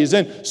studies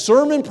and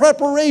sermon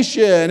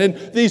preparation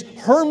and these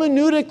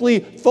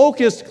hermeneutically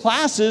focused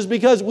classes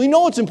because we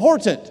know it's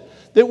important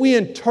that we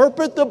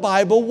interpret the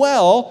Bible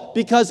well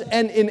because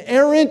an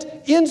inerrant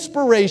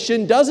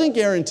inspiration doesn't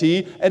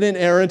guarantee an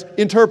inerrant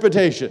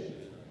interpretation.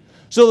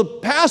 So the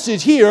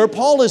passage here,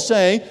 Paul is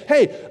saying,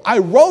 hey, I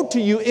wrote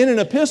to you in an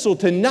epistle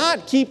to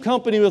not keep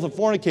company with the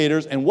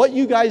fornicators, and what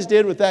you guys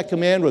did with that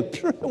command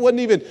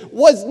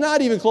was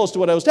not even close to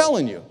what I was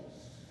telling you.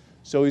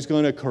 So he's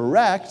going to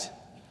correct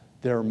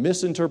their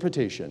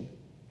misinterpretation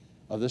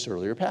of this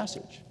earlier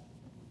passage.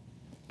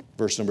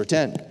 Verse number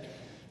 10.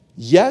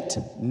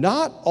 Yet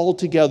not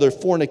altogether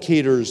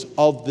fornicators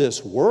of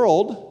this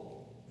world.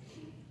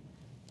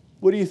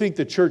 What do you think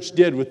the church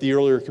did with the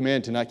earlier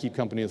command to not keep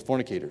company with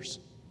fornicators?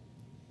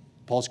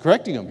 Paul's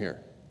correcting them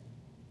here.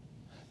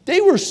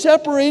 They were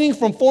separating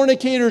from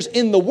fornicators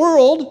in the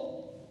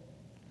world.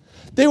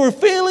 They were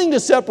failing to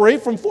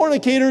separate from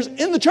fornicators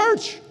in the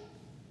church.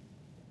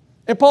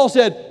 And Paul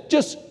said,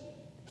 just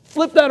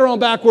flip that around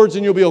backwards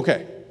and you'll be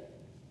okay.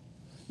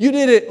 You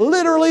did it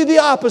literally the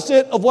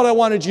opposite of what I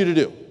wanted you to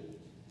do.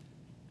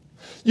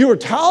 You were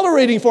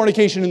tolerating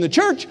fornication in the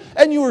church,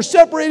 and you were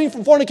separating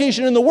from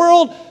fornication in the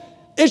world.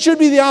 It should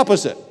be the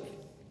opposite.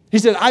 He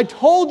said, I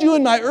told you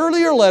in my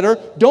earlier letter,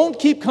 don't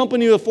keep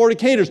company with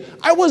fornicators.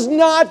 I was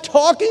not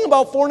talking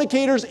about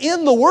fornicators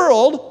in the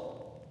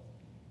world.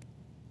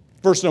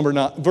 Verse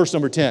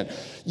number 10.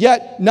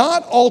 Yet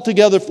not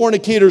altogether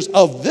fornicators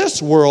of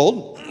this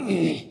world,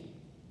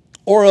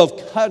 or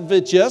of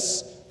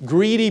covetous,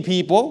 greedy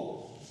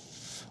people,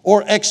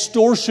 or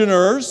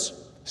extortioners,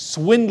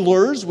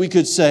 swindlers, we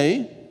could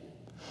say,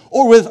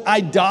 or with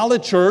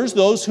idolaters,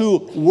 those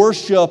who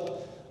worship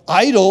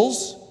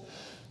idols.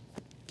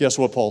 Guess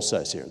what Paul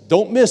says here?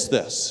 Don't miss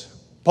this.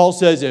 Paul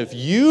says if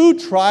you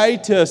try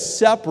to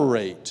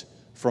separate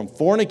from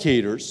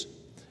fornicators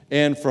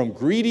and from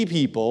greedy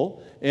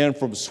people and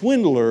from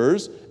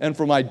swindlers and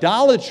from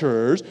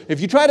idolaters,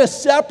 if you try to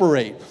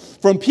separate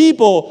from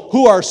people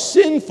who are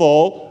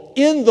sinful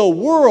in the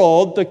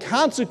world, the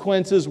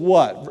consequence is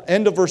what?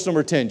 End of verse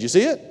number 10. Do you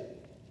see it?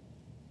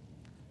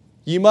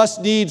 You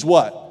must needs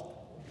what?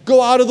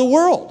 Go out of the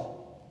world.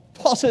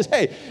 Paul says,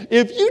 hey,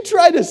 if you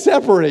try to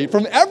separate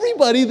from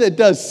everybody that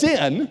does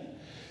sin,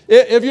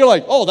 If you're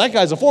like, oh, that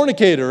guy's a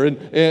fornicator,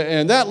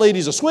 and that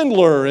lady's a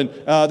swindler, and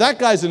that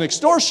guy's an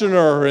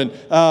extortioner, and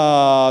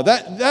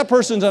that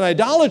person's an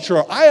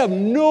idolater, I have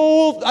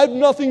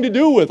nothing to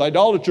do with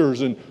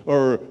idolaters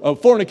or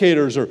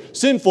fornicators or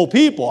sinful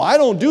people. I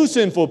don't do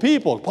sinful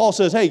people. Paul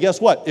says, hey, guess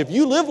what? If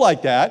you live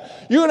like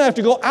that, you're going to have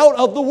to go out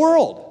of the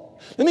world.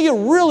 Let me get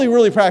really,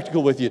 really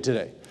practical with you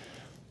today.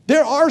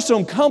 There are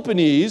some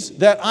companies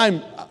that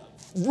I'm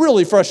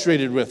really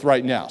frustrated with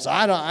right now. So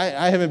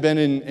I haven't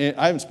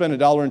spent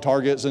 $1 in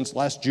Target since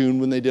last June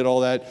when they did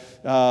all that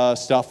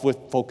stuff with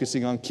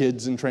focusing on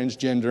kids and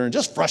transgender and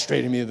just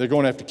frustrating me that they're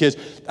going after kids.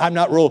 I'm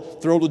not real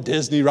thrilled with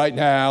Disney right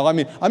now. I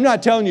mean, I'm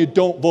not telling you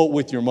don't vote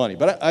with your money,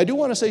 but I do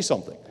want to say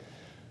something.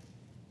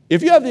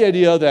 If you have the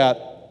idea that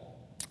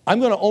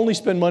I'm going to only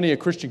spend money at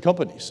Christian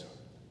companies,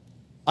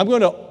 I'm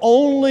going to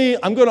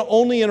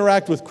only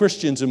interact with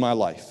Christians in my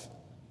life.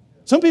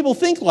 Some people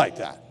think like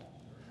that.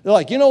 They're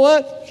like, you know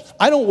what?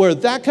 I don't wear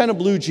that kind of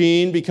blue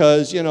jean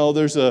because,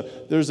 there's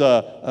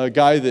a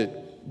guy that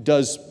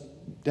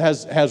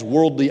has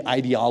worldly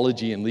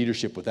ideology and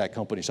leadership with that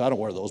company, so I don't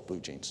wear those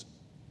blue jeans.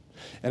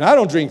 And I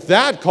don't drink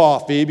that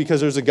coffee because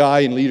there's a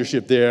guy in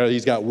leadership there,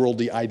 he's got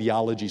worldly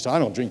ideology, so I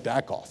don't drink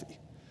that coffee.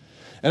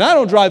 And I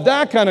don't drive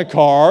that kind of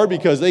car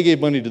because they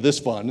gave money to this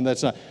fund, and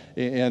that's not,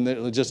 and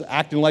they're just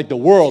acting like the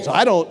world. So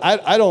I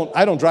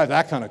don't drive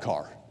that kind of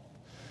car.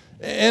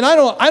 And I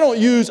don't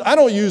use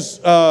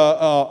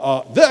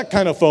that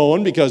kind of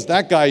phone because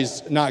that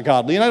guy's not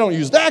godly, and I don't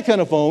use that kind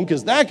of phone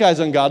because that guy's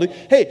ungodly.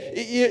 Hey,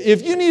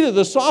 if you needed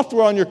the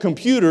software on your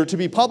computer to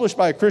be published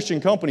by a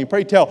Christian company,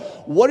 pray tell,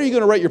 what are you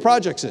going to write your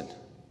projects in?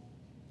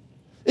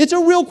 It's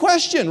a real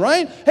question,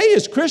 right? Hey,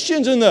 as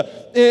Christians in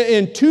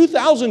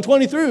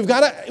 2023, we've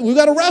got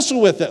to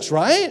wrestle with this,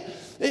 right?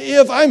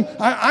 If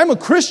I'm a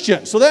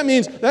Christian, so that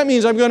means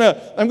I'm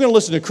gonna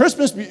listen to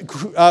Christmas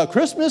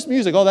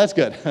music. Oh, that's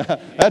good.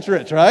 That's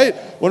rich, right?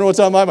 Wonder what's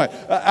on my mind.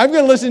 I'm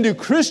gonna listen to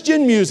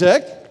Christian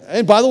music.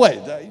 And by the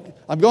way,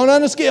 I'm going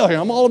on a scale here.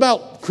 I'm all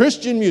about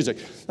Christian music.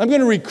 I'm going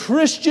to read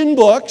Christian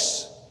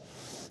books.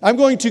 I'm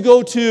going to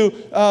go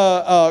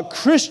to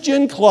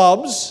Christian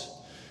clubs.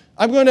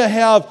 I'm going to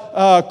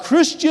have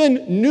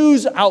Christian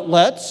news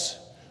outlets.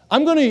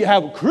 I'm going to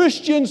have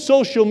Christian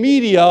social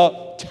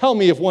media. Tell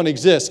me if one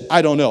exists.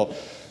 I don't know.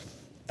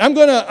 I'm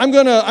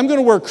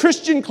gonna wear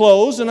Christian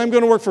clothes, and I'm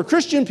going to work for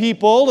Christian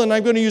people, and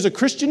I'm going to use a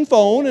Christian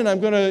phone, and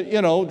I'm going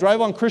to drive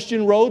on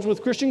Christian roads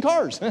with Christian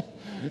cars.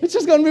 It's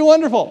just going to be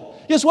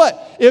wonderful. Guess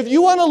what? If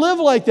you want to live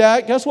like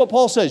that, guess what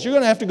Paul says? You're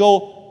going to have to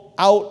go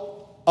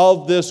out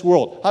of this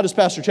world. How does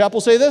Pastor Chappell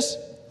say this?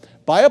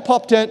 Buy a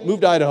pup tent, move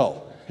to Idaho.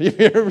 You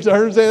ever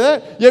heard him say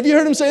that? Have you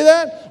heard him say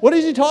that? What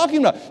is he talking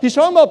about? He's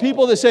talking about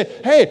people that say,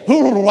 hey,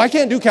 I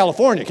can't do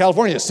California.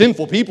 California has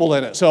sinful people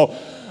in it, so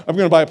I'm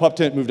going to buy a pup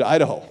tent and move to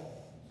Idaho.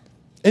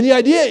 And the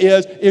idea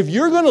is, if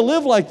you're going to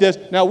live like this,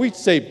 now we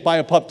say buy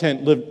a pup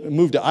tent,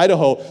 move to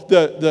Idaho.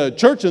 The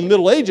church in the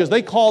Middle Ages,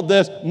 they called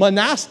this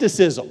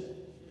monasticism.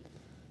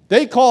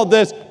 They called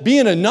this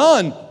being a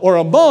nun or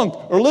a monk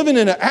or living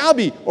in an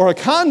abbey or a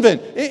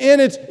convent.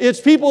 And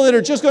it's people that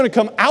are just going to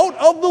come out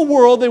of the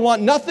world. They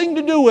want nothing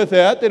to do with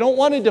it. They don't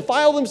want to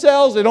defile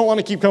themselves. They don't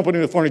want to keep company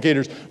with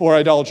fornicators or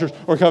idolaters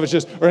or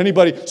covetous or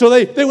anybody. So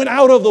they went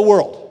out of the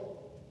world.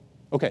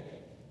 Okay.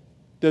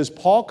 Does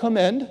Paul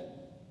commend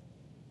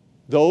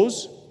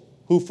those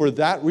who for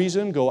that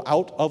reason go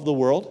out of the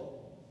world?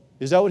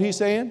 Is that what he's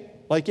saying?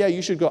 Like, yeah,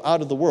 you should go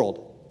out of the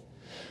world.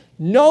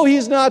 No,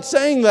 he's not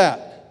saying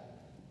that.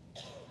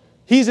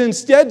 He's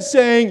instead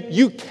saying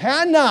you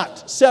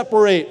cannot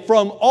separate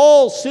from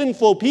all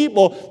sinful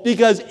people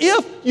because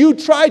if you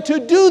try to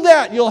do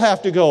that, you'll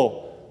have to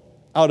go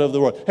out of the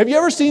world. Have you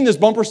ever seen this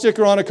bumper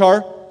sticker on a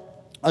car?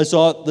 I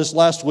saw it this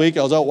last week.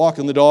 I was out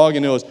walking the dog,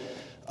 and it was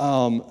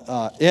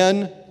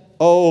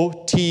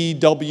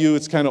NOTW.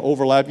 It's kind of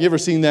overlap. You ever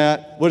seen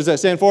that? What does that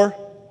stand for?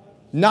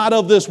 Not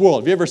of this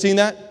world. Have you ever seen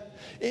that?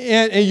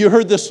 And you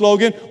heard this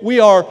slogan? We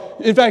are,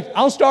 in fact,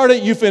 I'll start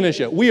it, you finish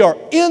it. We are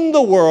in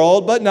the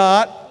world, but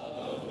not.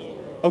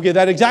 Okay,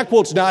 that exact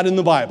quote's not in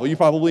the Bible. You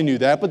probably knew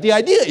that. But the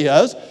idea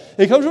is,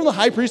 it comes from the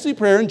high priestly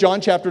prayer in John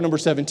chapter number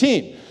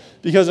 17.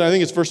 Because I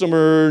think it's verse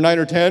number 9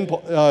 or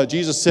 10,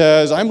 Jesus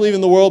says, I'm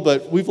leaving the world,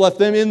 but we've left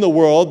them in the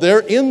world.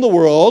 They're in the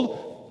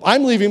world.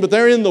 I'm leaving, but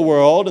they're in the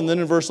world. And then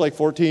in verse like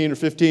 14 or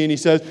 15, he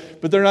says,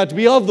 but they're not to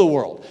be of the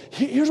world.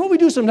 Here's what we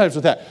do sometimes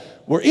with that.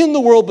 We're in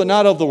the world, but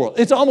not of the world.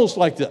 It's almost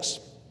like this.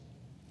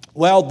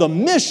 Well, the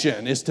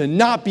mission is to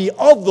not be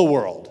of the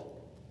world.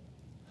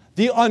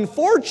 The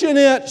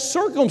unfortunate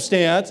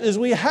circumstance is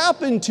we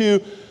happen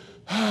to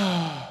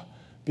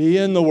be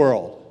in the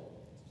world.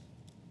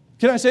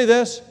 Can I say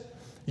this?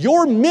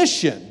 Your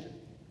mission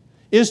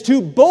is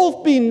to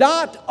both be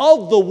not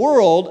of the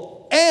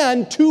world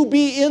and to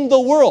be in the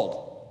world.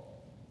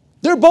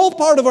 They're both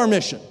part of our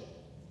mission.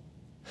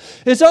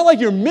 It's not like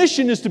your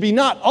mission is to be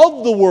not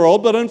of the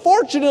world, but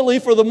unfortunately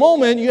for the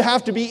moment, you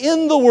have to be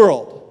in the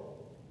world.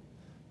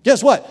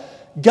 Guess what?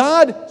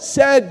 God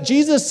said,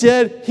 Jesus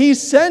said, He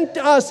sent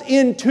us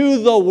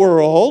into the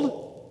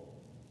world,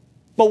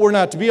 but we're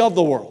not to be of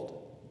the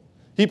world.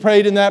 He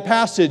prayed in that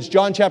passage,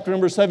 John chapter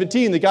number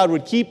 17, that God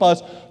would keep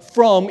us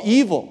from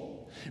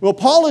evil. What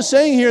Paul is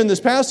saying here in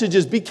this passage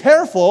is be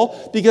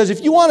careful, because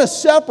if you want to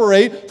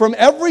separate from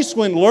every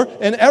swindler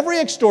and every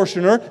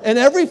extortioner and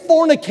every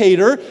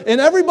fornicator and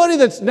everybody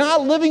that's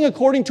not living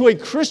according to a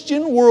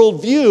Christian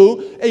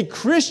worldview, a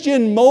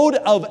Christian mode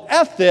of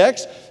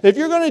ethics, if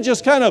you're going to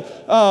just kind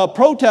of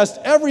protest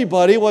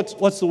everybody,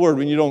 what's the word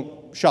when you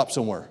don't shop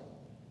somewhere?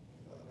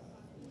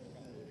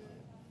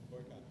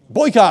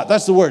 Boycott,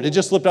 that's the word. It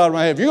just slipped out of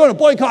my head. If you're going to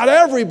boycott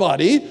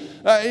everybody,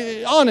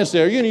 honestly,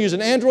 are you going to use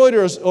an Android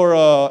or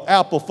an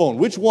Apple phone?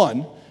 Which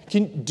one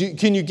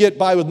can you get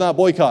by with not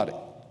boycotting? Do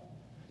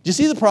you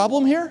see the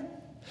problem here?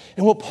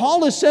 And what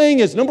Paul is saying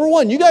is, number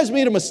one, you guys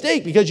made a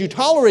mistake because you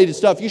tolerated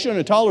stuff you shouldn't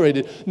have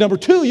tolerated. Number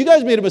two, you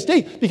guys made a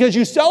mistake because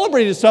you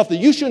celebrated stuff that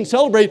you shouldn't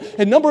celebrate.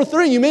 And number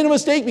three, you made a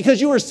mistake because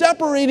you were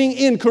separating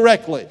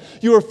incorrectly.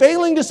 You were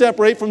failing to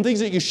separate from things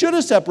that you should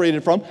have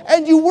separated from,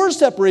 and you were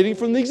separating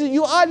from things that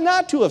you ought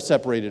not to have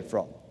separated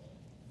from.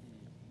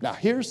 Now,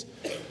 here's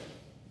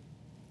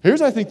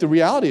I think, the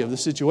reality of the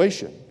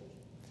situation.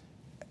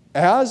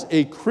 As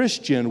a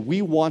Christian,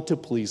 we want to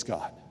please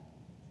God.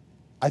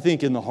 I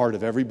think in the heart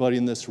of everybody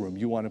in this room,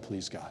 you want to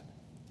please God.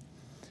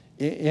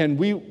 And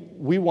we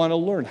want to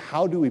learn,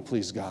 how do we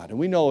please God? And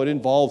we know it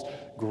involves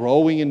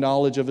growing in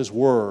knowledge of His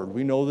Word.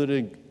 We know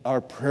that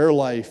our prayer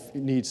life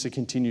needs to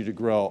continue to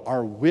grow.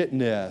 Our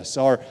witness,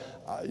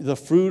 the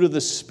fruit of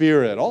the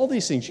Spirit, all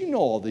these things. You know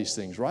all these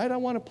things, right? I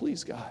want to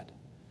please God.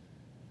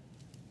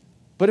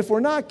 But if we're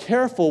not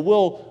careful,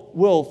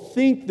 we'll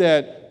think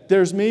that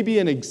there's maybe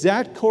an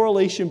exact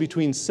correlation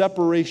between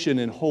separation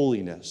and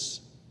holiness.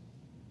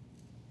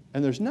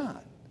 And there's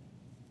not.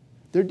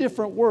 They're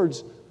different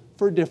words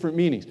for different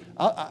meanings.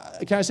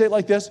 Can I say it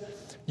like this?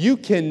 You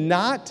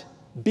cannot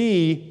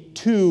be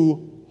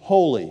too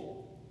holy. You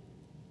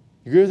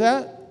agree with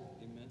that?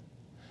 Amen.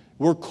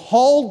 We're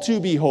called to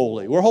be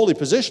holy. We're holy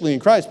positionally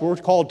in Christ, but we're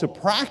called to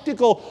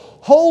practical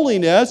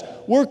holiness.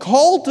 We're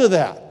called to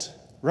that,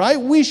 right?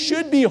 We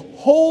should be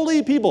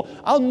holy people.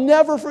 I'll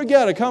never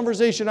forget a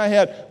conversation I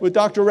had with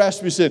Dr.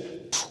 Rasmussen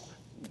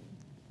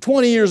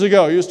 20 years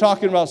ago. He was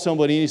talking about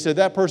somebody, and he said,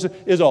 that person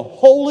is a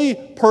holy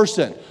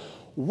person.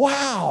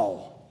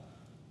 Wow.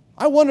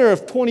 I wonder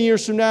if 20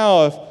 years from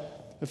now,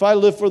 if I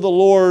live for the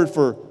Lord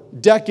for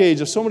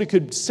decades, if somebody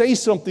could say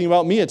something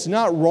about me, it's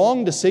not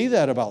wrong to say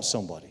that about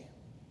somebody.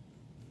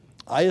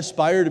 I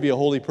aspire to be a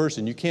holy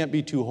person. You can't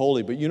be too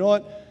holy, but you know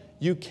what?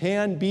 You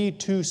can be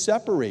too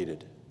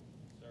separated.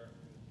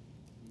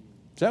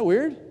 Is that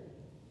weird?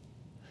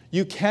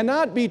 You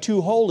cannot be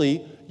too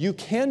holy. You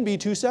can be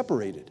too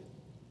separated.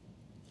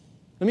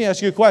 Let me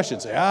ask you a question.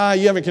 Say,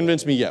 you haven't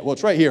convinced me yet. Well,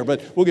 it's right here,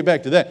 but we'll get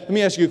back to that. Let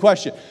me ask you a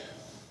question.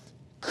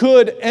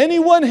 Could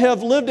anyone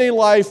have lived a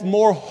life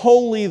more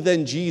holy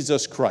than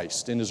Jesus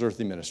Christ in His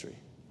earthly ministry?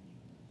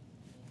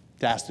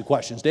 To ask the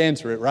questions, to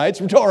answer it, right? It's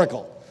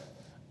rhetorical.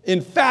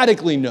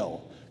 Emphatically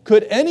no.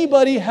 Could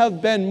anybody have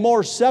been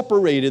more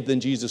separated than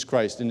Jesus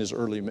Christ in His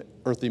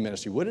earthly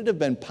ministry? Would it have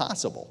been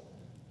possible?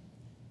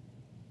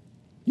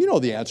 You know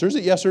the answer. Is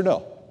it yes or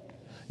no?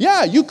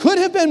 Yeah, you could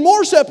have been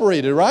more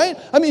separated, right?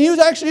 I mean, he was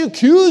actually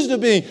accused of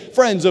being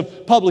friends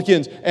of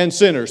publicans and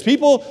sinners.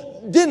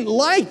 People didn't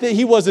like that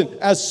he wasn't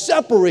as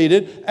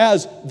separated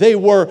as they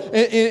were.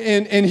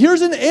 And here's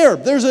an error.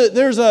 There's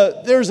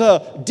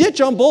a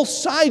ditch on both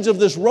sides of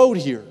this road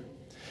here.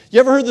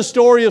 You ever heard the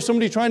story of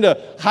somebody trying to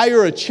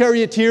hire a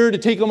charioteer to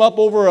take them up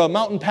over a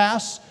mountain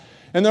pass?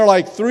 And there are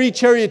like 3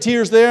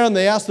 charioteers there, and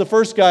they asked the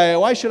first guy,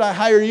 why should I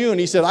hire you? And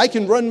he said, I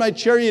can run my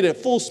chariot at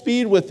full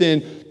speed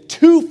within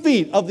 2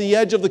 feet of the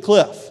edge of the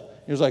cliff.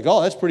 He was like,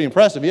 oh, that's pretty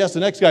impressive. He asked the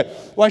next guy,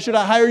 why should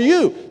I hire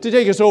you to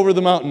take us over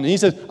the mountain? And he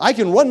said, I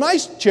can run my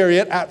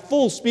chariot at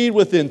full speed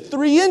within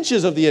 3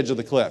 inches of the edge of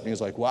the cliff. And he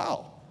was like,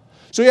 wow.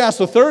 So he asked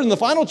the third and the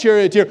final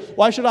charioteer,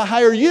 why should I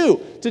hire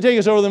you to take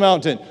us over the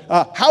mountain?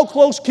 How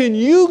close can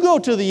you go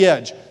to the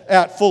edge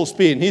at full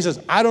speed? And he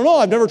says, I don't know.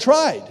 I've never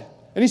tried.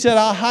 And he said,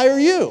 I'll hire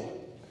you.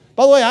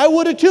 By the way, I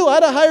would have too.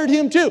 I'd have hired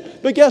him too.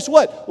 But guess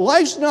what?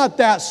 Life's not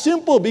that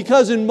simple,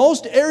 because in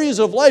most areas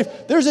of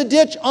life, there's a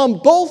ditch on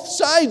both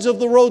sides of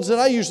the roads that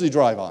I usually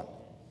drive on.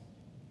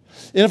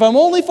 And if I'm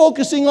only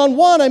focusing on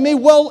one, I may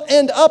well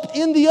end up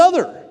in the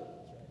other.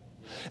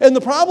 And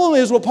the problem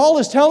is, what Paul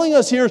is telling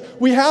us here is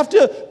we have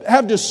to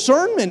have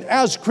discernment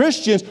as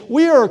Christians.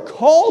 We are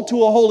called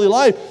to a holy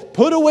life.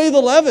 Put away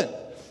the leaven.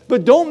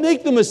 But don't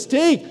make the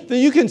mistake that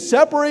you can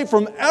separate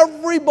from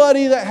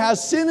everybody that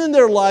has sin in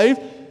their life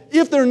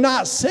if they're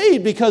not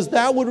saved, because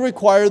that would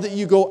require that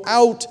you go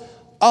out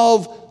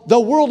of the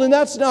world, and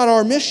that's not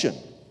our mission.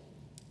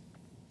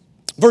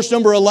 Verse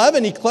number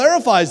 11, he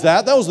clarifies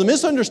that. That was the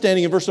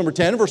misunderstanding in verse number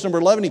 10. In verse number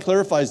 11, he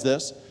clarifies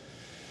this.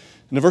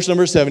 And in verse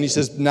number 7, he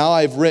says, now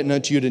I've written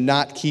unto you to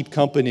not keep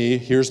company.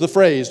 Here's the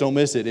phrase, don't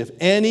miss it. If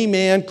any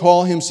man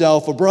call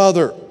himself a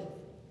brother.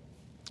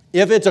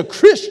 If it's a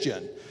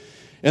Christian,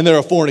 and they're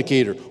a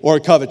fornicator, or a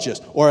covetous,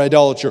 or an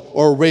idolater,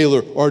 or a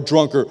railer, or a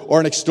drunkard,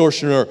 or an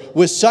extortioner,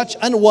 with such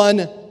an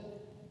one,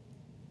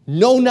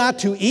 know not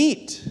to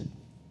eat.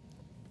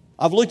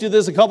 I've looked at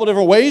this a couple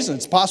different ways, and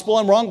it's possible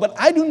I'm wrong, but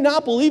I do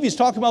not believe he's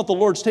talking about the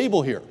Lord's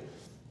table here.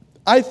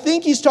 I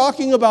think he's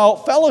talking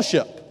about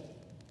fellowship.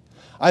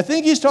 I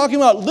think he's talking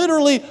about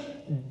literally,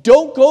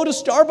 don't go to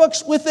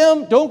Starbucks with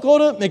them, don't go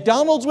to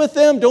McDonald's with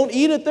them, don't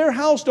eat at their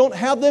house, don't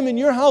have them in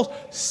your house.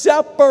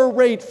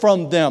 Separate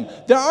from them.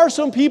 There are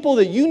some people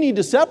that you need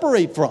to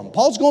separate from.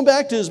 Paul's going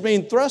back to his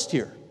main thrust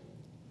here.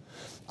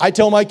 I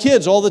tell my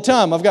kids all the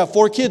time, I've got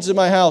 4 kids in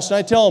my house, and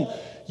I tell them,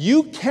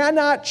 you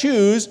cannot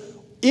choose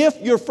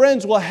if your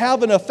friends will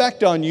have an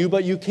effect on you,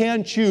 but you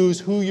can choose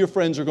who your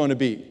friends are going to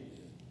be.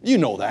 You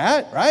know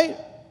that, right?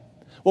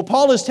 Well,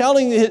 Paul is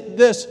telling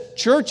this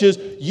churches,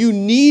 you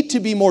need to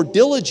be more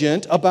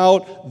diligent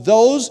about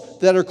those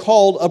that are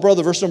called a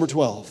brother. Verse number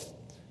 12.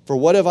 For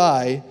what have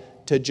I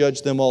to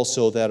judge them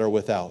also that are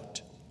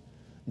without?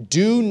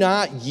 Do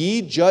not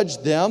ye judge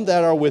them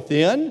that are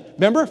within?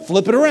 Remember,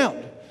 flip it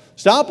around.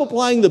 Stop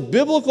applying the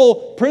biblical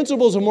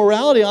principles of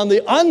morality on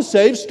the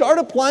unsaved. Start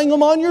applying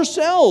them on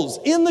yourselves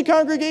in the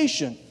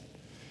congregation.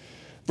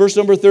 Verse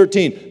number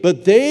 13,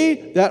 but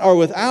they that are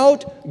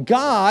without,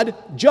 God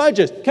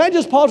judges. Can I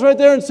just pause right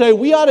there and say,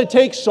 we ought to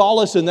take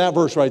solace in that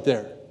verse right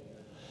there.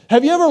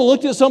 Have you ever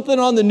looked at something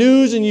on the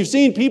news and you've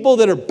seen people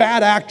that are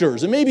bad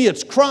actors? And maybe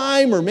it's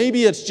crime, or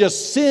maybe it's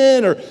just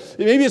sin, or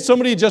maybe it's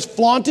somebody just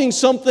flaunting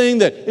something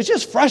that it's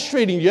just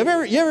frustrating. You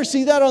ever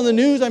see that on the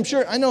news?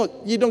 I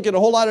know you don't get a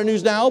whole lot of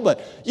news now,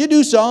 but you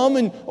do some.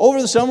 And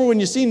over the summer when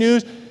you see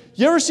news,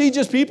 you ever see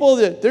just people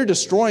that they're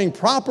destroying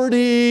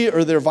property,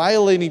 or they're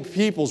violating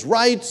people's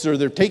rights, or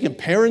they're taking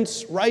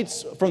parents'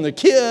 rights from their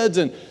kids,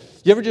 and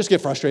you ever just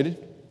get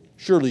frustrated?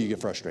 Surely you get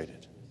frustrated.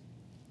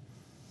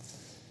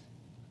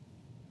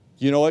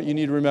 You know what you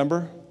need to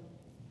remember?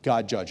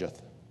 God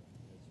judgeth.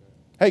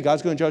 Hey,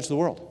 God's going to judge the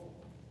world.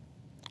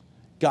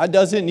 God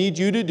doesn't need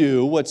you to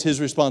do what's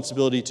his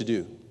responsibility to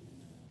do.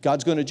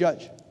 God's going to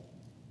judge.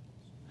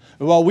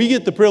 And while we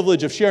get the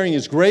privilege of sharing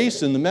his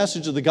grace and the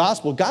message of the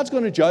gospel, God's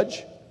going to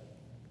judge.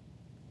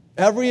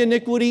 Every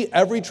iniquity,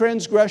 every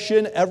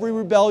transgression, every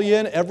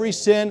rebellion, every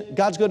sin,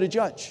 God's going to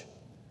judge.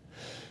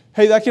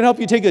 Hey, that can help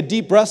you take a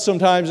deep breath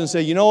sometimes and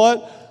say, you know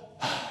what?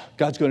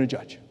 God's going to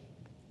judge.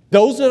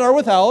 Those that are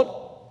without,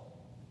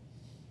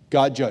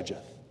 God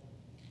judgeth.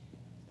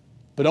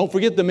 But don't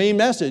forget the main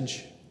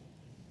message.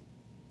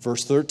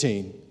 Verse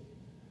 13.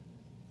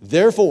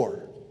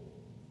 Therefore,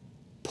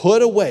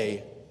 put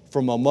away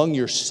from among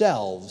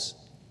yourselves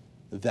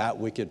that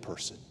wicked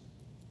person.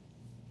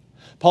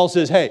 Paul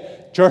says,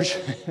 hey, church,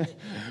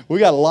 we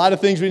got a lot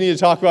of things we need to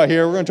talk about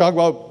here. We're going to talk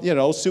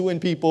about, suing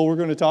people. We're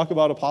going to talk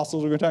about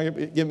apostles. We're going to talk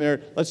about getting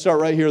married. Let's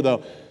start right here,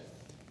 though.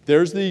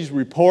 There's these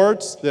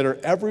reports that are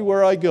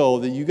everywhere I go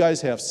that you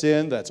guys have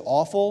sin that's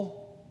awful,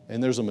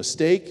 and there's a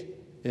mistake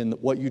in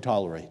what you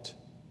tolerate.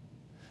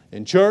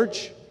 In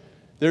church,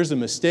 there's a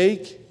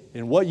mistake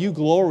in what you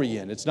glory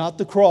in. It's not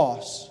the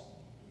cross.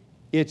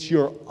 It's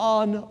your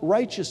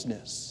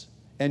unrighteousness.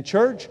 And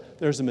church,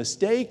 there's a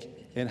mistake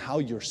in how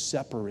you're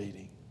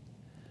separating.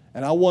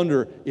 And I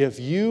wonder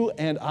if you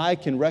and I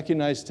can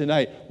recognize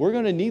tonight, we're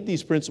going to need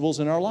these principles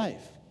in our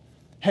life.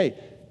 Hey,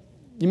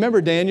 you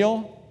remember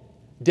Daniel?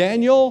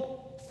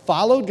 Daniel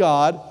followed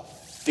God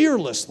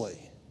fearlessly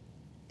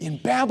in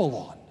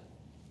Babylon.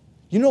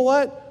 You know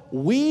what?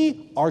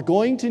 We are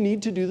going to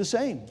need to do the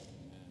same.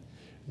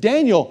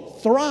 Daniel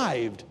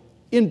thrived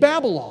in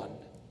Babylon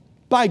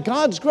by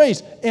God's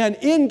grace and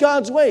in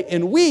God's way.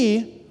 And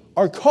we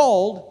are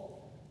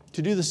called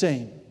to do the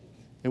same.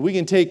 And we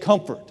can take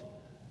comfort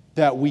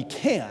that we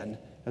can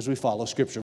as we follow Scripture.